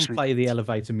 White Someone box. play the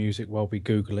elevator music while we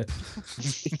Google it.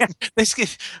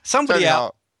 Somebody Tony out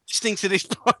Hawk. listening to this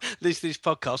this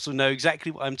podcast will know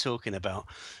exactly what I'm talking about.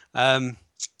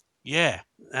 Yeah.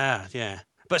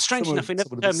 But strange enough, it never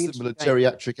Someone of a turned me into similar a game.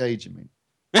 geriatric age, you mean?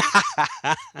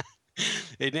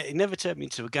 It never turned me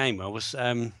into a game. I was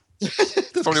Probably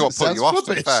what put you off,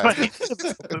 to be fair.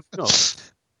 Not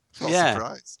Yeah.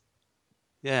 surprised.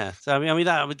 Yeah. So I mean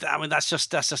that's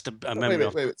just a memory.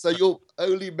 Wait. So your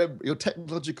your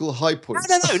technological high point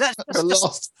No. That's for the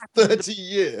last 30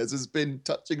 years has been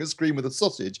touching a screen with a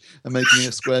sausage and making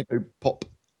a square go pop.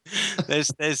 there's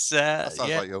That sounds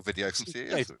yeah. like your video from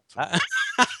CES.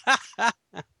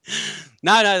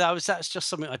 No, that's just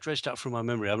something I dredged up from my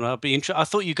memory. I mean, I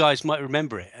thought you guys might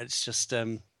remember it. It's just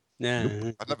yeah.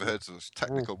 I've never heard such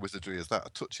technical wizardry as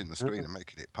that, touching the screen and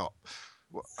making it pop.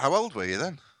 How old were you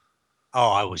then? Oh,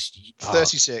 I was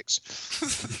 36.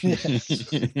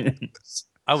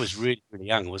 I was really, really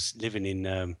young. I was living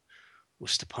in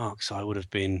Worcester Park, so I would have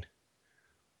been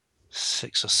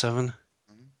 6 or 7.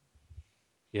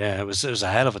 Yeah, it was a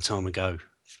hell of a time ago.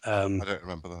 I don't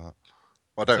remember that.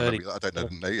 Well, I don't 30. remember that. I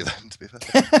don't know you then, to be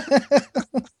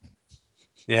fair.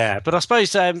 Yeah, but I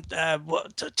suppose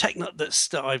what tech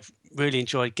that I've really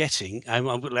enjoyed getting,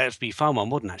 let's be far more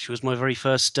modern actually, was my very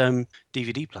first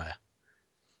DVD player.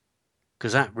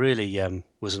 Because that really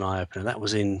was an eye opener. That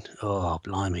was in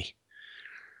blimey,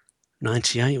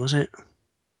 98 was it?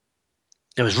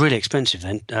 It was really expensive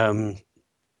then,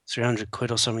 300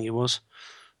 quid or something it was.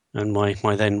 And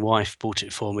my then wife bought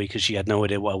it for me because she had no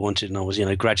idea what I wanted, and I was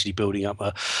gradually building up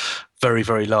a very,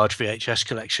 very large VHS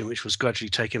collection, which was gradually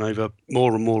taking over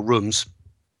more and more rooms.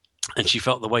 And she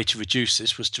felt the way to reduce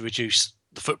this was to reduce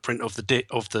the footprint of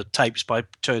the tapes by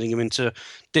turning them into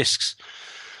discs.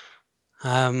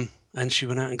 And she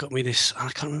went out and got me this.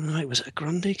 I can't remember the name. Was it a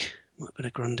Grundig? Might have been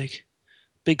a Grundig.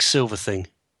 Big silver thing.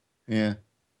 Yeah.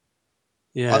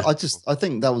 Yeah. I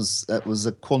think that was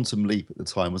a quantum leap at the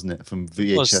time, wasn't it? From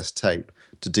VHS tape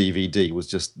to DVD was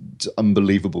just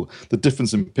unbelievable. The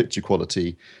difference in picture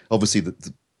quality, obviously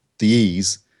the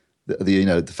ease, the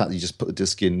fact that you just put the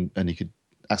disc in and you could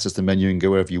access the menu and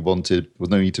go wherever you wanted. There was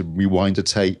no need to rewind a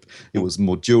tape. It was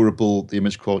more durable. The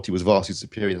image quality was vastly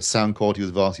superior. The sound quality was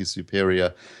vastly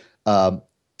superior.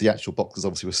 The actual boxes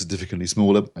obviously were significantly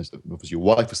smaller, as your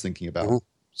wife was thinking about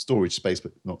storage space,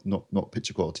 but not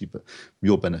picture quality. But for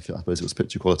your benefit, I suppose it was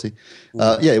picture quality.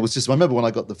 Yeah, it was just. I remember when I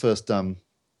got the first. I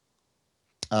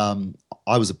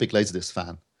was a big Laserdisc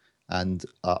fan, and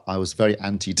I was very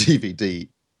anti-DVD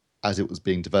as it was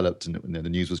being developed, and the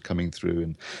news was coming through.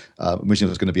 And originally it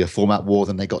was going to be a format war.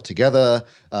 Then they got together,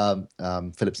 Philips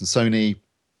and Sony,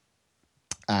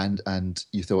 and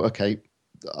you thought, okay.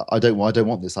 I don't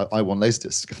want this. I want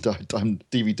Laserdisc. I'm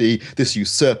DVD. This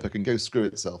usurper can go screw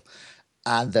itself.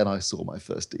 And then I saw my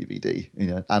first DVD,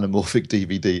 anamorphic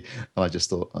DVD, and I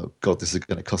just thought, oh God, this is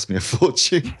going to cost me a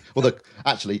fortune. Although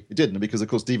actually it didn't, because of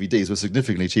course DVDs were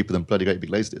significantly cheaper than bloody great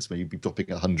big Laserdiscs, where you'd be dropping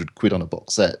 100 quid on a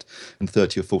box set and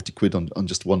 30 or 40 quid on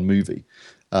just one movie.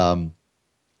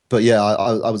 But yeah,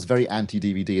 I was very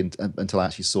anti-DVD until I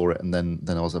actually saw it, and then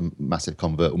I was a massive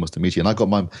convert almost immediately. And I got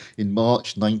mine in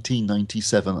March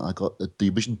 1997. I got the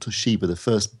original Toshiba,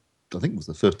 I think it was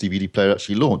the first DVD player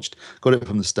actually launched. Got it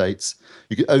from the States.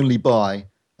 You could only buy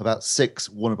about 6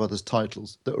 Warner Brothers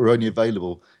titles that were only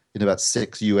available in about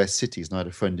 6 US cities, and I had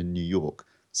a friend in New York,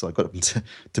 so I got them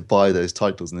to buy those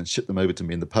titles and then ship them over to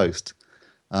me in the post.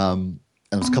 And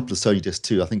there was a couple of Sony discs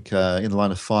too. I think In the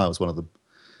Line of Fire was one of them.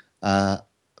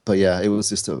 But yeah, it was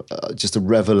just a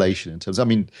revelation in terms. I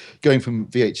mean, going from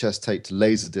VHS tape to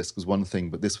Laserdisc was one thing,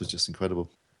 but this was just incredible.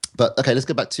 But okay, let's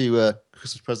go back to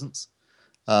Christmas presents.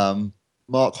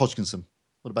 Mark Hodgkinson,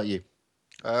 what about you?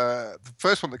 The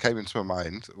first one that came into my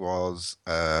mind was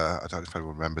I don't know if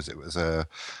anyone remembers. It was an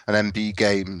MB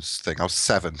Games thing. I was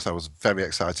 7, so I was very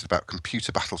excited about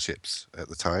computer battleships at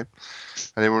the time.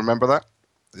 Anyone remember that?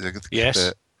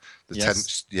 Yes.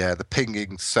 Yes. The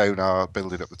pinging sonar,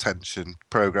 building up the tension,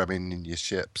 programming in your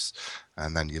ships,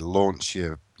 and then you launch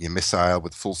your missile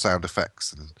with full sound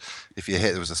effects. And if you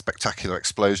hit, there was a spectacular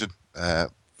explosion via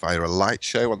a light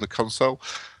show on the console.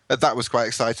 That was quite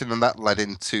exciting, and that led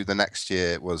into the next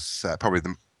year. It was probably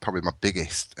my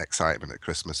biggest excitement at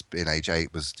Christmas, being age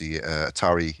 8, was the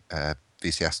Atari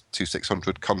VCS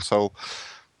 2600 console,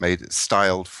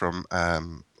 styled from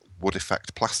wood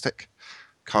effect plastic,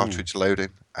 cartridge loading.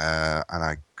 And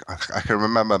I can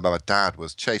remember my dad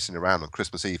was chasing around on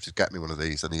Christmas Eve to get me one of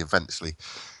these, and he eventually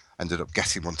ended up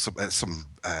getting one some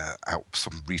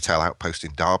retail outpost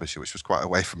in Derbyshire, which was quite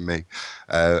away from me,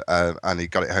 and he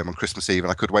got it home on Christmas Eve,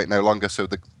 and I could wait no longer, so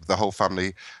the whole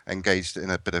family engaged in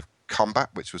a bit of Combat,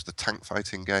 which was the tank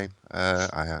fighting game.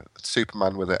 I had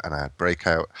Superman with it, and I had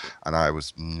Breakout, and I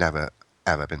was never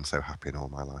ever been so happy in all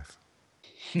my life.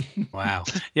 Wow.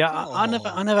 Yeah, I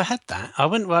never had that.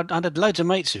 I had loads of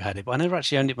mates who had it, but I never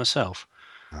actually owned it myself.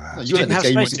 You had the have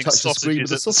game when Space you touched the screen with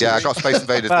the sausage. Yeah, I got Space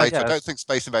Invaders later. yeah. I don't think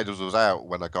Space Invaders was out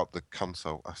when I got the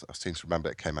console. I seem to remember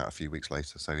it came out a few weeks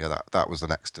later. So yeah, that was the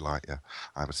next delight. Yeah,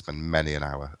 I would spend many an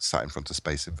hour sat in front of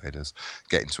Space Invaders,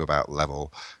 getting to about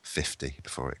level 50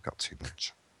 before it got too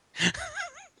much.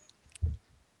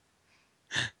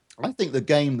 I think the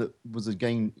game that was a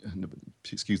game,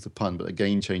 excuse the pun, but a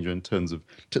game changer in terms of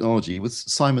technology was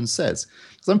Simon Says.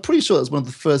 Because I'm pretty sure that was one of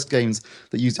the first games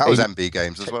that used That was MB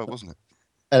Games as well, wasn't it?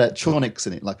 electronics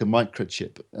in it, like a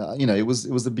microchip. It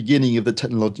was the beginning of the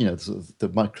technology, sort of the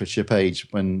microchip age,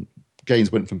 when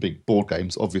games went from big board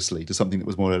games, obviously, to something that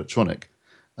was more electronic.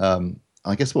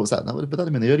 I guess what was that? Would that have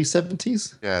been in the early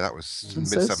 70s? Yeah, that was mid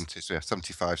 70s. Yeah,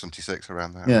 75, 76,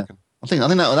 around there. Yeah, I think that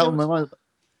was my.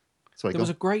 Sorry, There was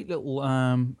a great little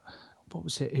what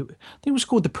was it? I think it was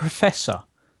called The Professor.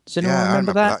 Does anyone I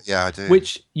remember that? Yeah, I do.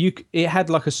 Which it had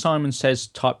like a Simon Says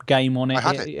type game on it. I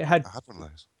had it. It had I had one of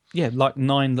those. Yeah, like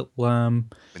 9 little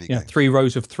 3 3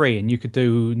 rows of 3, and you could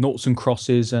do noughts and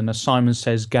crosses and a Simon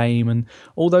Says game and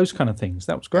all those kind of things.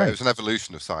 That was great. Yeah, it was an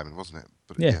evolution of Simon, wasn't it?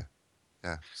 But Yeah.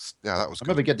 Yeah, that was I good.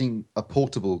 remember getting a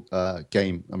portable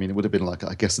game. I mean, it would have been like,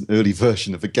 I guess, an early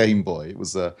version of a Game Boy. It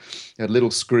was it had a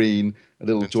little screen, a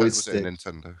little joystick. Was it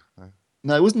a Nintendo?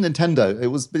 No, it wasn't Nintendo. It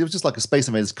was just like a Space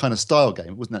Invaders kind of style game.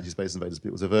 It wasn't actually Space Invaders, but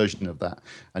it was a version of that.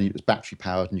 And it was battery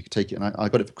powered, and you could take it. And I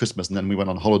got it for Christmas, and then we went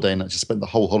on holiday, and I just spent the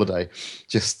whole holiday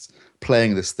just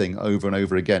playing this thing over and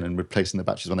over again, and replacing the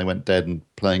batteries when they went dead, and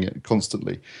playing it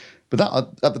constantly. But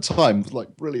that at the time was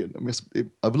like brilliant.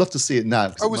 I would love to see it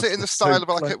now. Oh, was it in the style of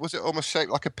was it almost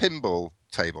shaped like a pinball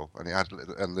table? And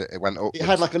it went up. It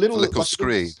had like a little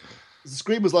screen. The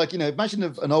screen was like, imagine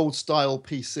an old style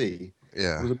PC.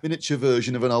 Yeah. It was a miniature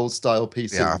version of an old style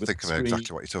PC. Yeah, I think I know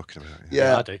exactly what you're talking about.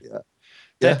 Yeah, I do.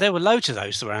 Yeah. There were loads of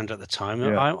those around at the time.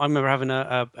 Yeah. I remember having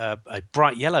a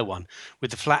bright yellow one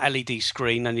with the flat LED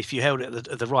screen, and if you held it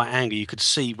at the right angle, you could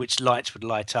see which lights would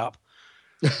light up.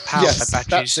 Power Yes,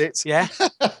 batteries. that's it. Yeah,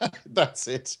 That's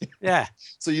it. yeah.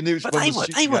 So you knew. But they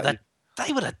were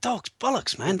the dog's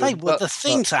bollocks, man. They were the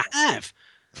thing to have.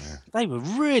 Yeah. They were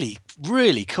really,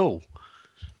 really cool.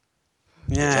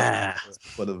 Yeah.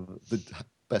 One of the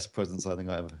best presents I think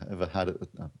I ever had at the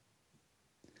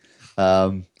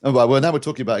time. Well, now we're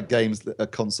talking about games,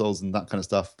 consoles, and that kind of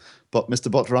stuff. But Mr.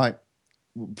 Botwright,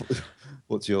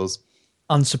 what's yours?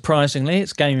 Unsurprisingly,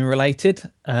 it's gaming related.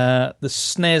 The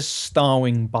SNES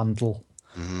Starwing bundle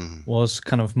was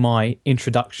kind of my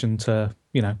introduction to,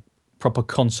 proper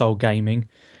console gaming.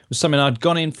 It was something I'd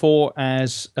gone in for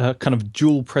as a kind of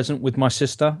dual present with my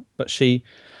sister, but she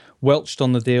welched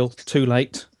on the deal too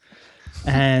late,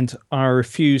 and I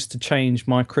refused to change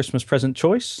my Christmas present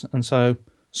choice, and so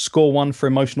score 1 for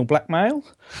emotional blackmail.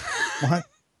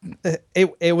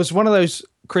 It was one of those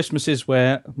Christmases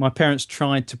where my parents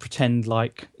tried to pretend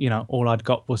like, all I'd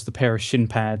got was the pair of shin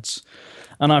pads,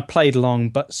 and I played along,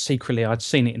 but secretly I'd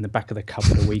seen it in the back of the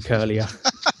cupboard a week earlier.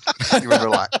 You were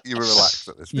relaxed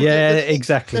at this point. Yeah,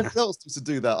 exactly. Everyone else used to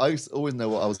do that. I used to always know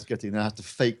what I was getting, and I had to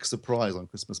fake surprise on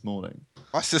Christmas morning.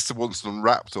 My sister once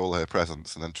unwrapped all her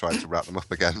presents and then tried to wrap them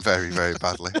up again very, very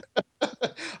badly.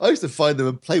 I used to find them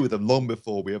and play with them long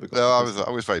before we ever got. No,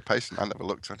 I was very patient. I never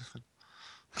looked at anything.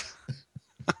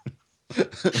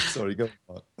 Sorry, go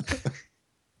on.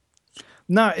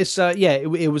 No, it's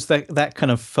it was that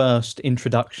kind of first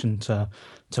introduction to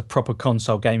proper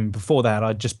console gaming. Before that,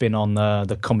 I'd just been on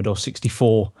the Commodore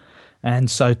 64, and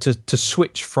so to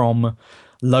switch from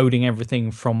loading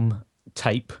everything from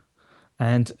tape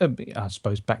and I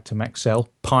suppose back to Maxell,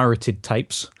 pirated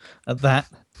tapes at that,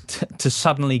 to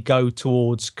suddenly go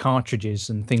towards cartridges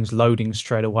and things loading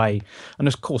straight away, and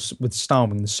of course with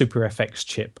Starwing, the Super FX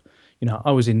chip. You know,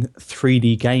 I was in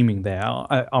 3D gaming there.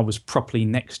 I was properly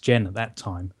next gen at that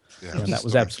time. Yeah, that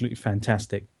was absolutely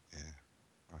fantastic. Yeah,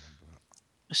 I remember that.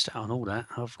 Missed out on all that.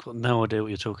 I've got no idea what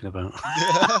you're talking about.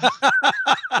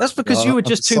 That's because you were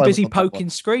just too busy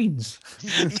poking screens.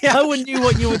 No one knew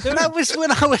what you were doing. That was when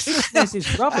I was. This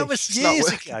is rubbish. That was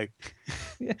years ago.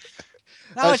 Yeah.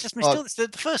 No, I just missed the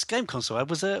first game console I had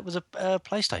was a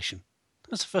PlayStation.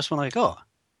 That's the first one I got.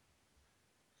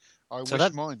 I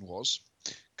wish mine was.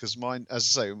 Because mine,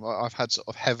 as I say, I've had sort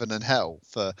of heaven and hell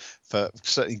for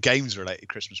certainly games-related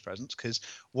Christmas presents. Because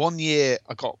one year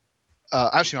I got,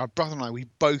 actually my brother and I, we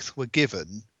both were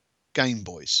given Game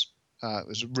Boys. It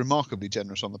was remarkably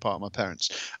generous on the part of my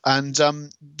parents. And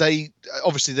they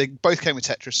both came with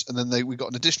Tetris, and then we got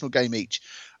an additional game each.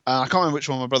 I can't remember which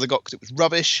one my brother got because it was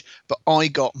rubbish, but I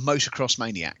got Motocross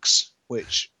Maniacs,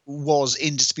 which was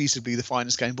indisputably the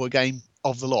finest Game Boy game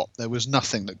of the lot. There was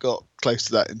nothing that got close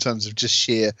to that in terms of just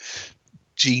sheer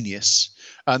genius.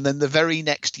 And then the very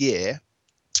next year,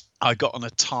 I got an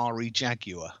Atari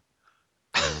Jaguar.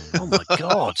 Oh my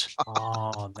god!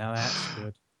 Oh, now that's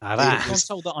good. Now That that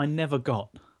console that I never got.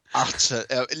 Utter,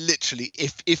 literally,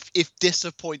 if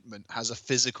disappointment has a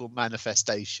physical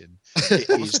manifestation, it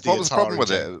is What was the problem with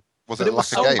Jaguar. it? Was But it it a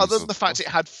was lack of games? other than the fact it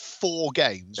had 4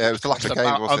 games. Yeah, it was the lack of cost games,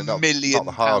 about wasn't it? £1 million Not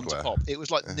the hardware. pop. It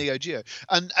was like the Neo Geo,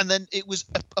 and then it was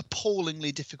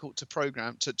appallingly difficult to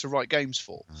program to write games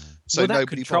for. So Well, that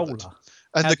nobody controller. bothered.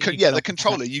 And How the did you get the up to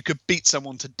controller, that? you could beat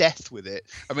someone to death with it.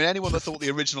 I mean, anyone that thought the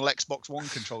original Xbox One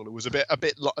controller was a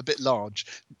bit large,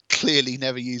 clearly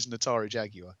never used an Atari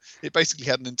Jaguar. It basically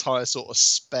had an entire sort of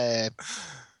spare.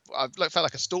 I felt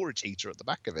like a storage heater at the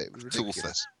back of it. It was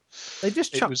ridiculous. They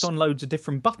just chucked on loads of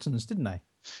different buttons, didn't they?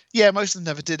 Yeah, most of them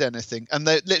never did anything. And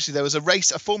there was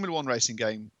a Formula One racing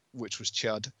game which was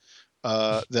chud.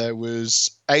 There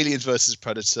was Aliens versus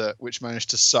Predator, which managed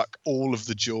to suck all of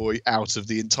the joy out of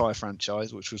the entire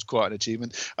franchise, which was quite an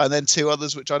achievement. And then 2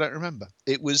 others which I don't remember.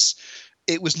 It was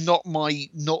not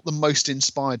the most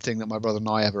inspired thing that my brother and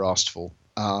I ever asked for.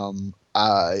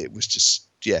 It was just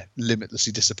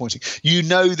limitlessly disappointing. You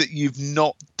know that you've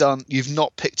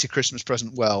not picked your Christmas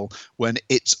present well when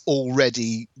it's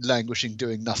already languishing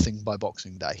doing nothing by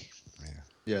Boxing Day.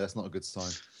 Yeah, that's not a good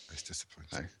sign. It's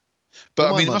disappointing. But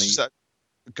For I mean, my it must money-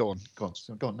 go on. Go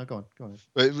on. No, go on.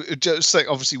 Just saying,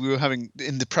 obviously, we were having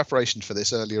in the preparation for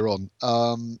this earlier on.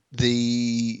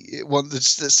 The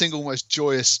single most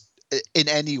joyous in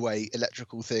any way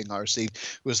electrical thing I received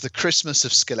was the Christmas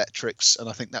of Skeletrix, and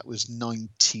I think that was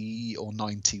 90 or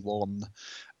 91,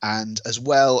 and as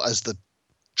well as the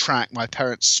track my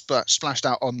parents splashed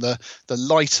out on the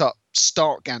light up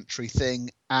start gantry thing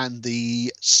and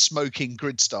the smoking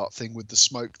grid start thing with the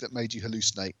smoke that made you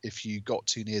hallucinate if you got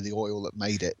too near the oil that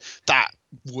made it. That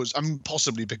was,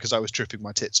 possibly because I was tripping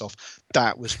my tits off,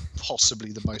 that was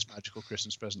possibly the most magical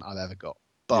Christmas present I've ever got.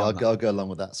 Yeah, I'll go along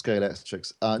with that. Scale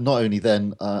Electrics. Not only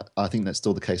then, I think that's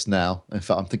still the case now. In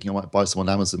fact, I'm thinking I might buy some on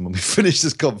Amazon when we finish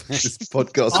this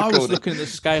podcast. I was looking at the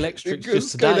Scale Electrics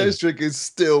just Scale today. Electric is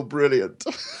still brilliant.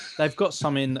 They've got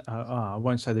some in. I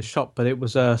won't say the shop, but it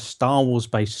was a Star Wars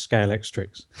based Scale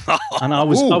Electrics, and I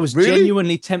was really?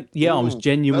 genuinely tempted. Yeah, I was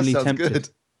genuinely that sounds tempted. Good.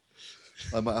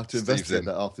 I might have to investigate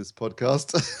that after this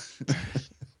podcast.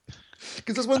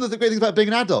 Because that's one of the great things about being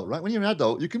an adult, right? When you're an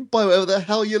adult, you can buy whatever the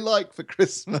hell you like for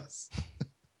Christmas.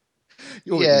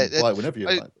 You can buy whenever you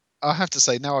like. I have to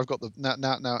say, now I've got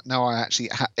now I actually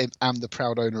am the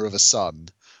proud owner of a son.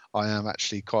 I am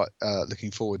actually quite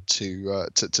looking forward to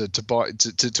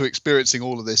experiencing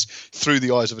all of this through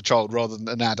the eyes of a child rather than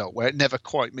an adult, where it never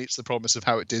quite meets the promise of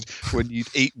how it did when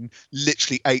you'd eaten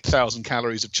literally 8,000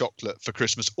 calories of chocolate for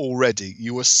Christmas already.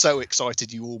 You were so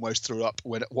excited you almost threw up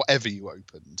whatever you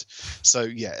opened. So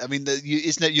yeah, I mean,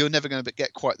 you're never going to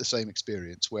get quite the same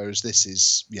experience. Whereas this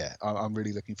is, I'm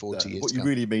really looking forward to years. What you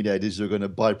really mean, Ed, is you're going to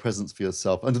buy presents for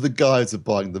yourself under the guise of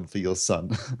buying them for your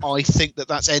son. I think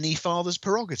that's any father's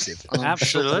prerogative. exclusive. And I'm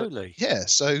sure that- Absolutely. yeah.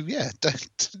 So yeah,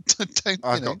 don't.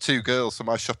 I've got 2 girls for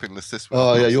my shopping list this week.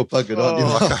 Oh yeah, you're buggered, aren't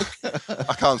you?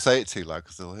 I can't say it too loud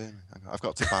because they'll hear me. I've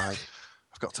got to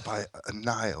buy a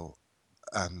Niall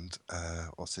and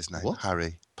what's his name? What?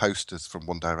 Harry posters from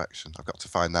One Direction. I've got to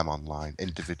find them online,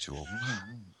 individual.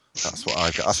 That's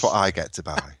what I get to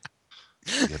buy.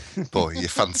 You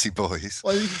fancy boys.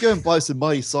 Well, you could go and buy some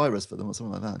Miley Cyrus for them or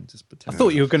something like that and just I pretend.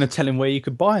 thought you were going to tell him where you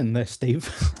could buy them there, Steve.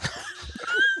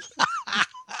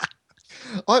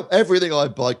 Everything I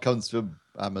buy comes from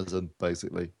Amazon,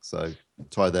 basically. So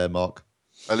try there, Mark.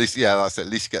 At least, yeah, that's it.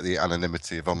 At least you get the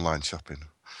anonymity of online shopping.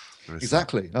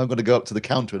 Exactly. I'm going to go up to the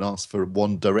counter and ask for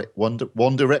One Direction.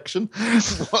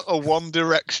 A One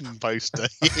Direction poster.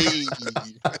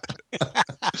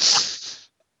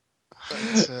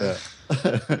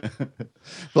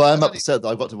 But I'm upset that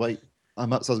I've got to wait.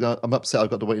 I'm upset I've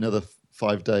got to wait another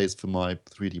 5 days for my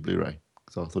 3D Blu-ray.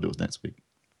 So I thought it was next week,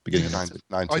 beginning of next week.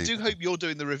 19. I do hope you're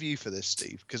doing the review for this,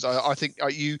 Steve, because I think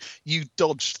you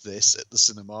dodged this at the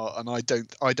cinema, and I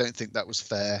don't think that was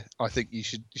fair. I think you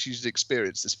should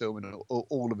experience this film in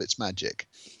all of its magic.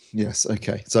 Yes.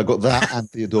 Okay. So I've got that and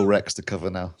Theodore Rex to cover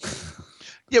now.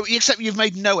 Yeah, except you've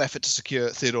made no effort to secure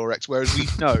Theodore Rex, whereas we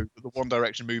know that the One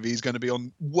Direction movie is going to be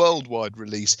on worldwide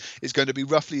release. It's going to be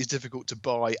roughly as difficult to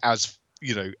buy as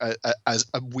as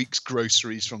a week's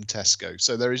groceries from Tesco.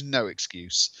 So there is no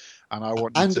excuse. And I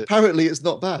want you And to... apparently it's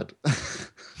not bad.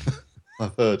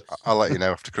 I've heard. I'll let you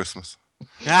know after Christmas. Oh,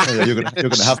 yeah, you're gonna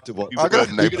have to watch. I've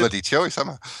got no bloody choice,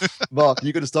 am I? Mark,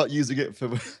 you're gonna start using it for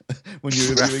when you're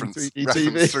reviewing 3D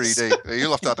TV. Reference 3D. You'll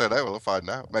have to, I don't know, we'll find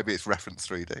out. Maybe it's reference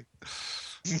 3D.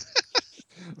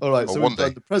 All right, Or so one we've done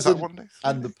day. the Is that present one day?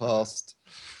 and the past.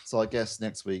 So I guess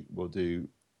next week we'll do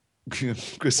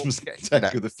Christmas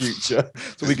tech of the future,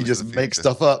 so we can Christmas just of the make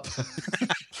future. stuff up.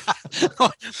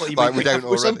 What you Like mean? we don't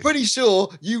Which I'm already. pretty sure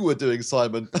you were doing,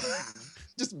 Simon.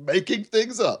 Just making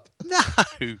things up.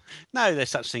 No, there's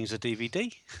such thing as a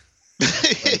DVD.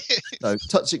 No,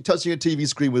 touching a TV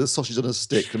screen with a sausage on a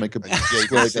stick to make a Your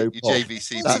square go JVC, pop.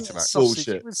 JVC That's Betamax.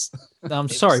 bullshit. I'm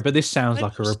It sorry, was- but this sounds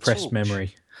like a was repressed talk.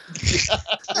 memory.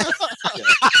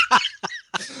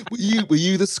 Were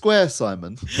you the square,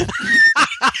 Simon?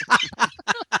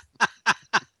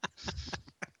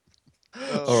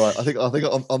 All right, I think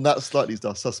on that slightly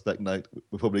suspect note,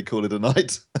 we'll probably call it a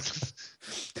night.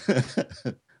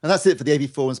 And that's it for the AV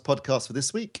Forums podcast for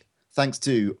this week. Thanks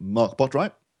to Mark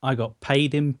Botwright, I got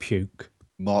paid in puke.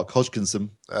 Mark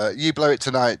Hodgkinson, You blow it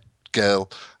tonight,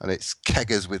 girl, and it's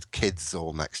keggers with kids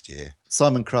all next year.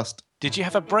 Simon Crust, Did you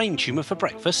have a brain tumour for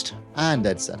breakfast? and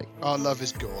Ed Sally. Our love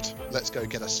is God. Let's go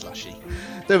get a slushy.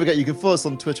 Don't forget you can follow us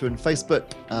on Twitter and Facebook.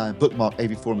 Bookmark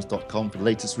avforums.com for the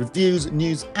latest reviews,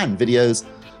 news, and videos.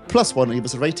 Plus, why not leave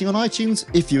us a rating on iTunes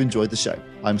if you enjoyed the show?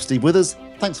 I'm Steve Withers.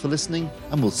 Thanks for listening,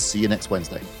 and we'll see you next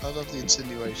Wednesday. I love the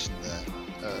insinuation there.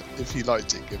 If you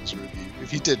liked it, give us a review.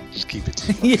 If you didn't, just keep it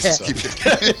to Yeah. yourself.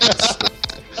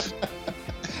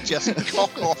 Just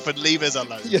cock off and leave us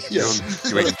alone. Yeah. You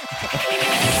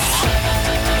ain't-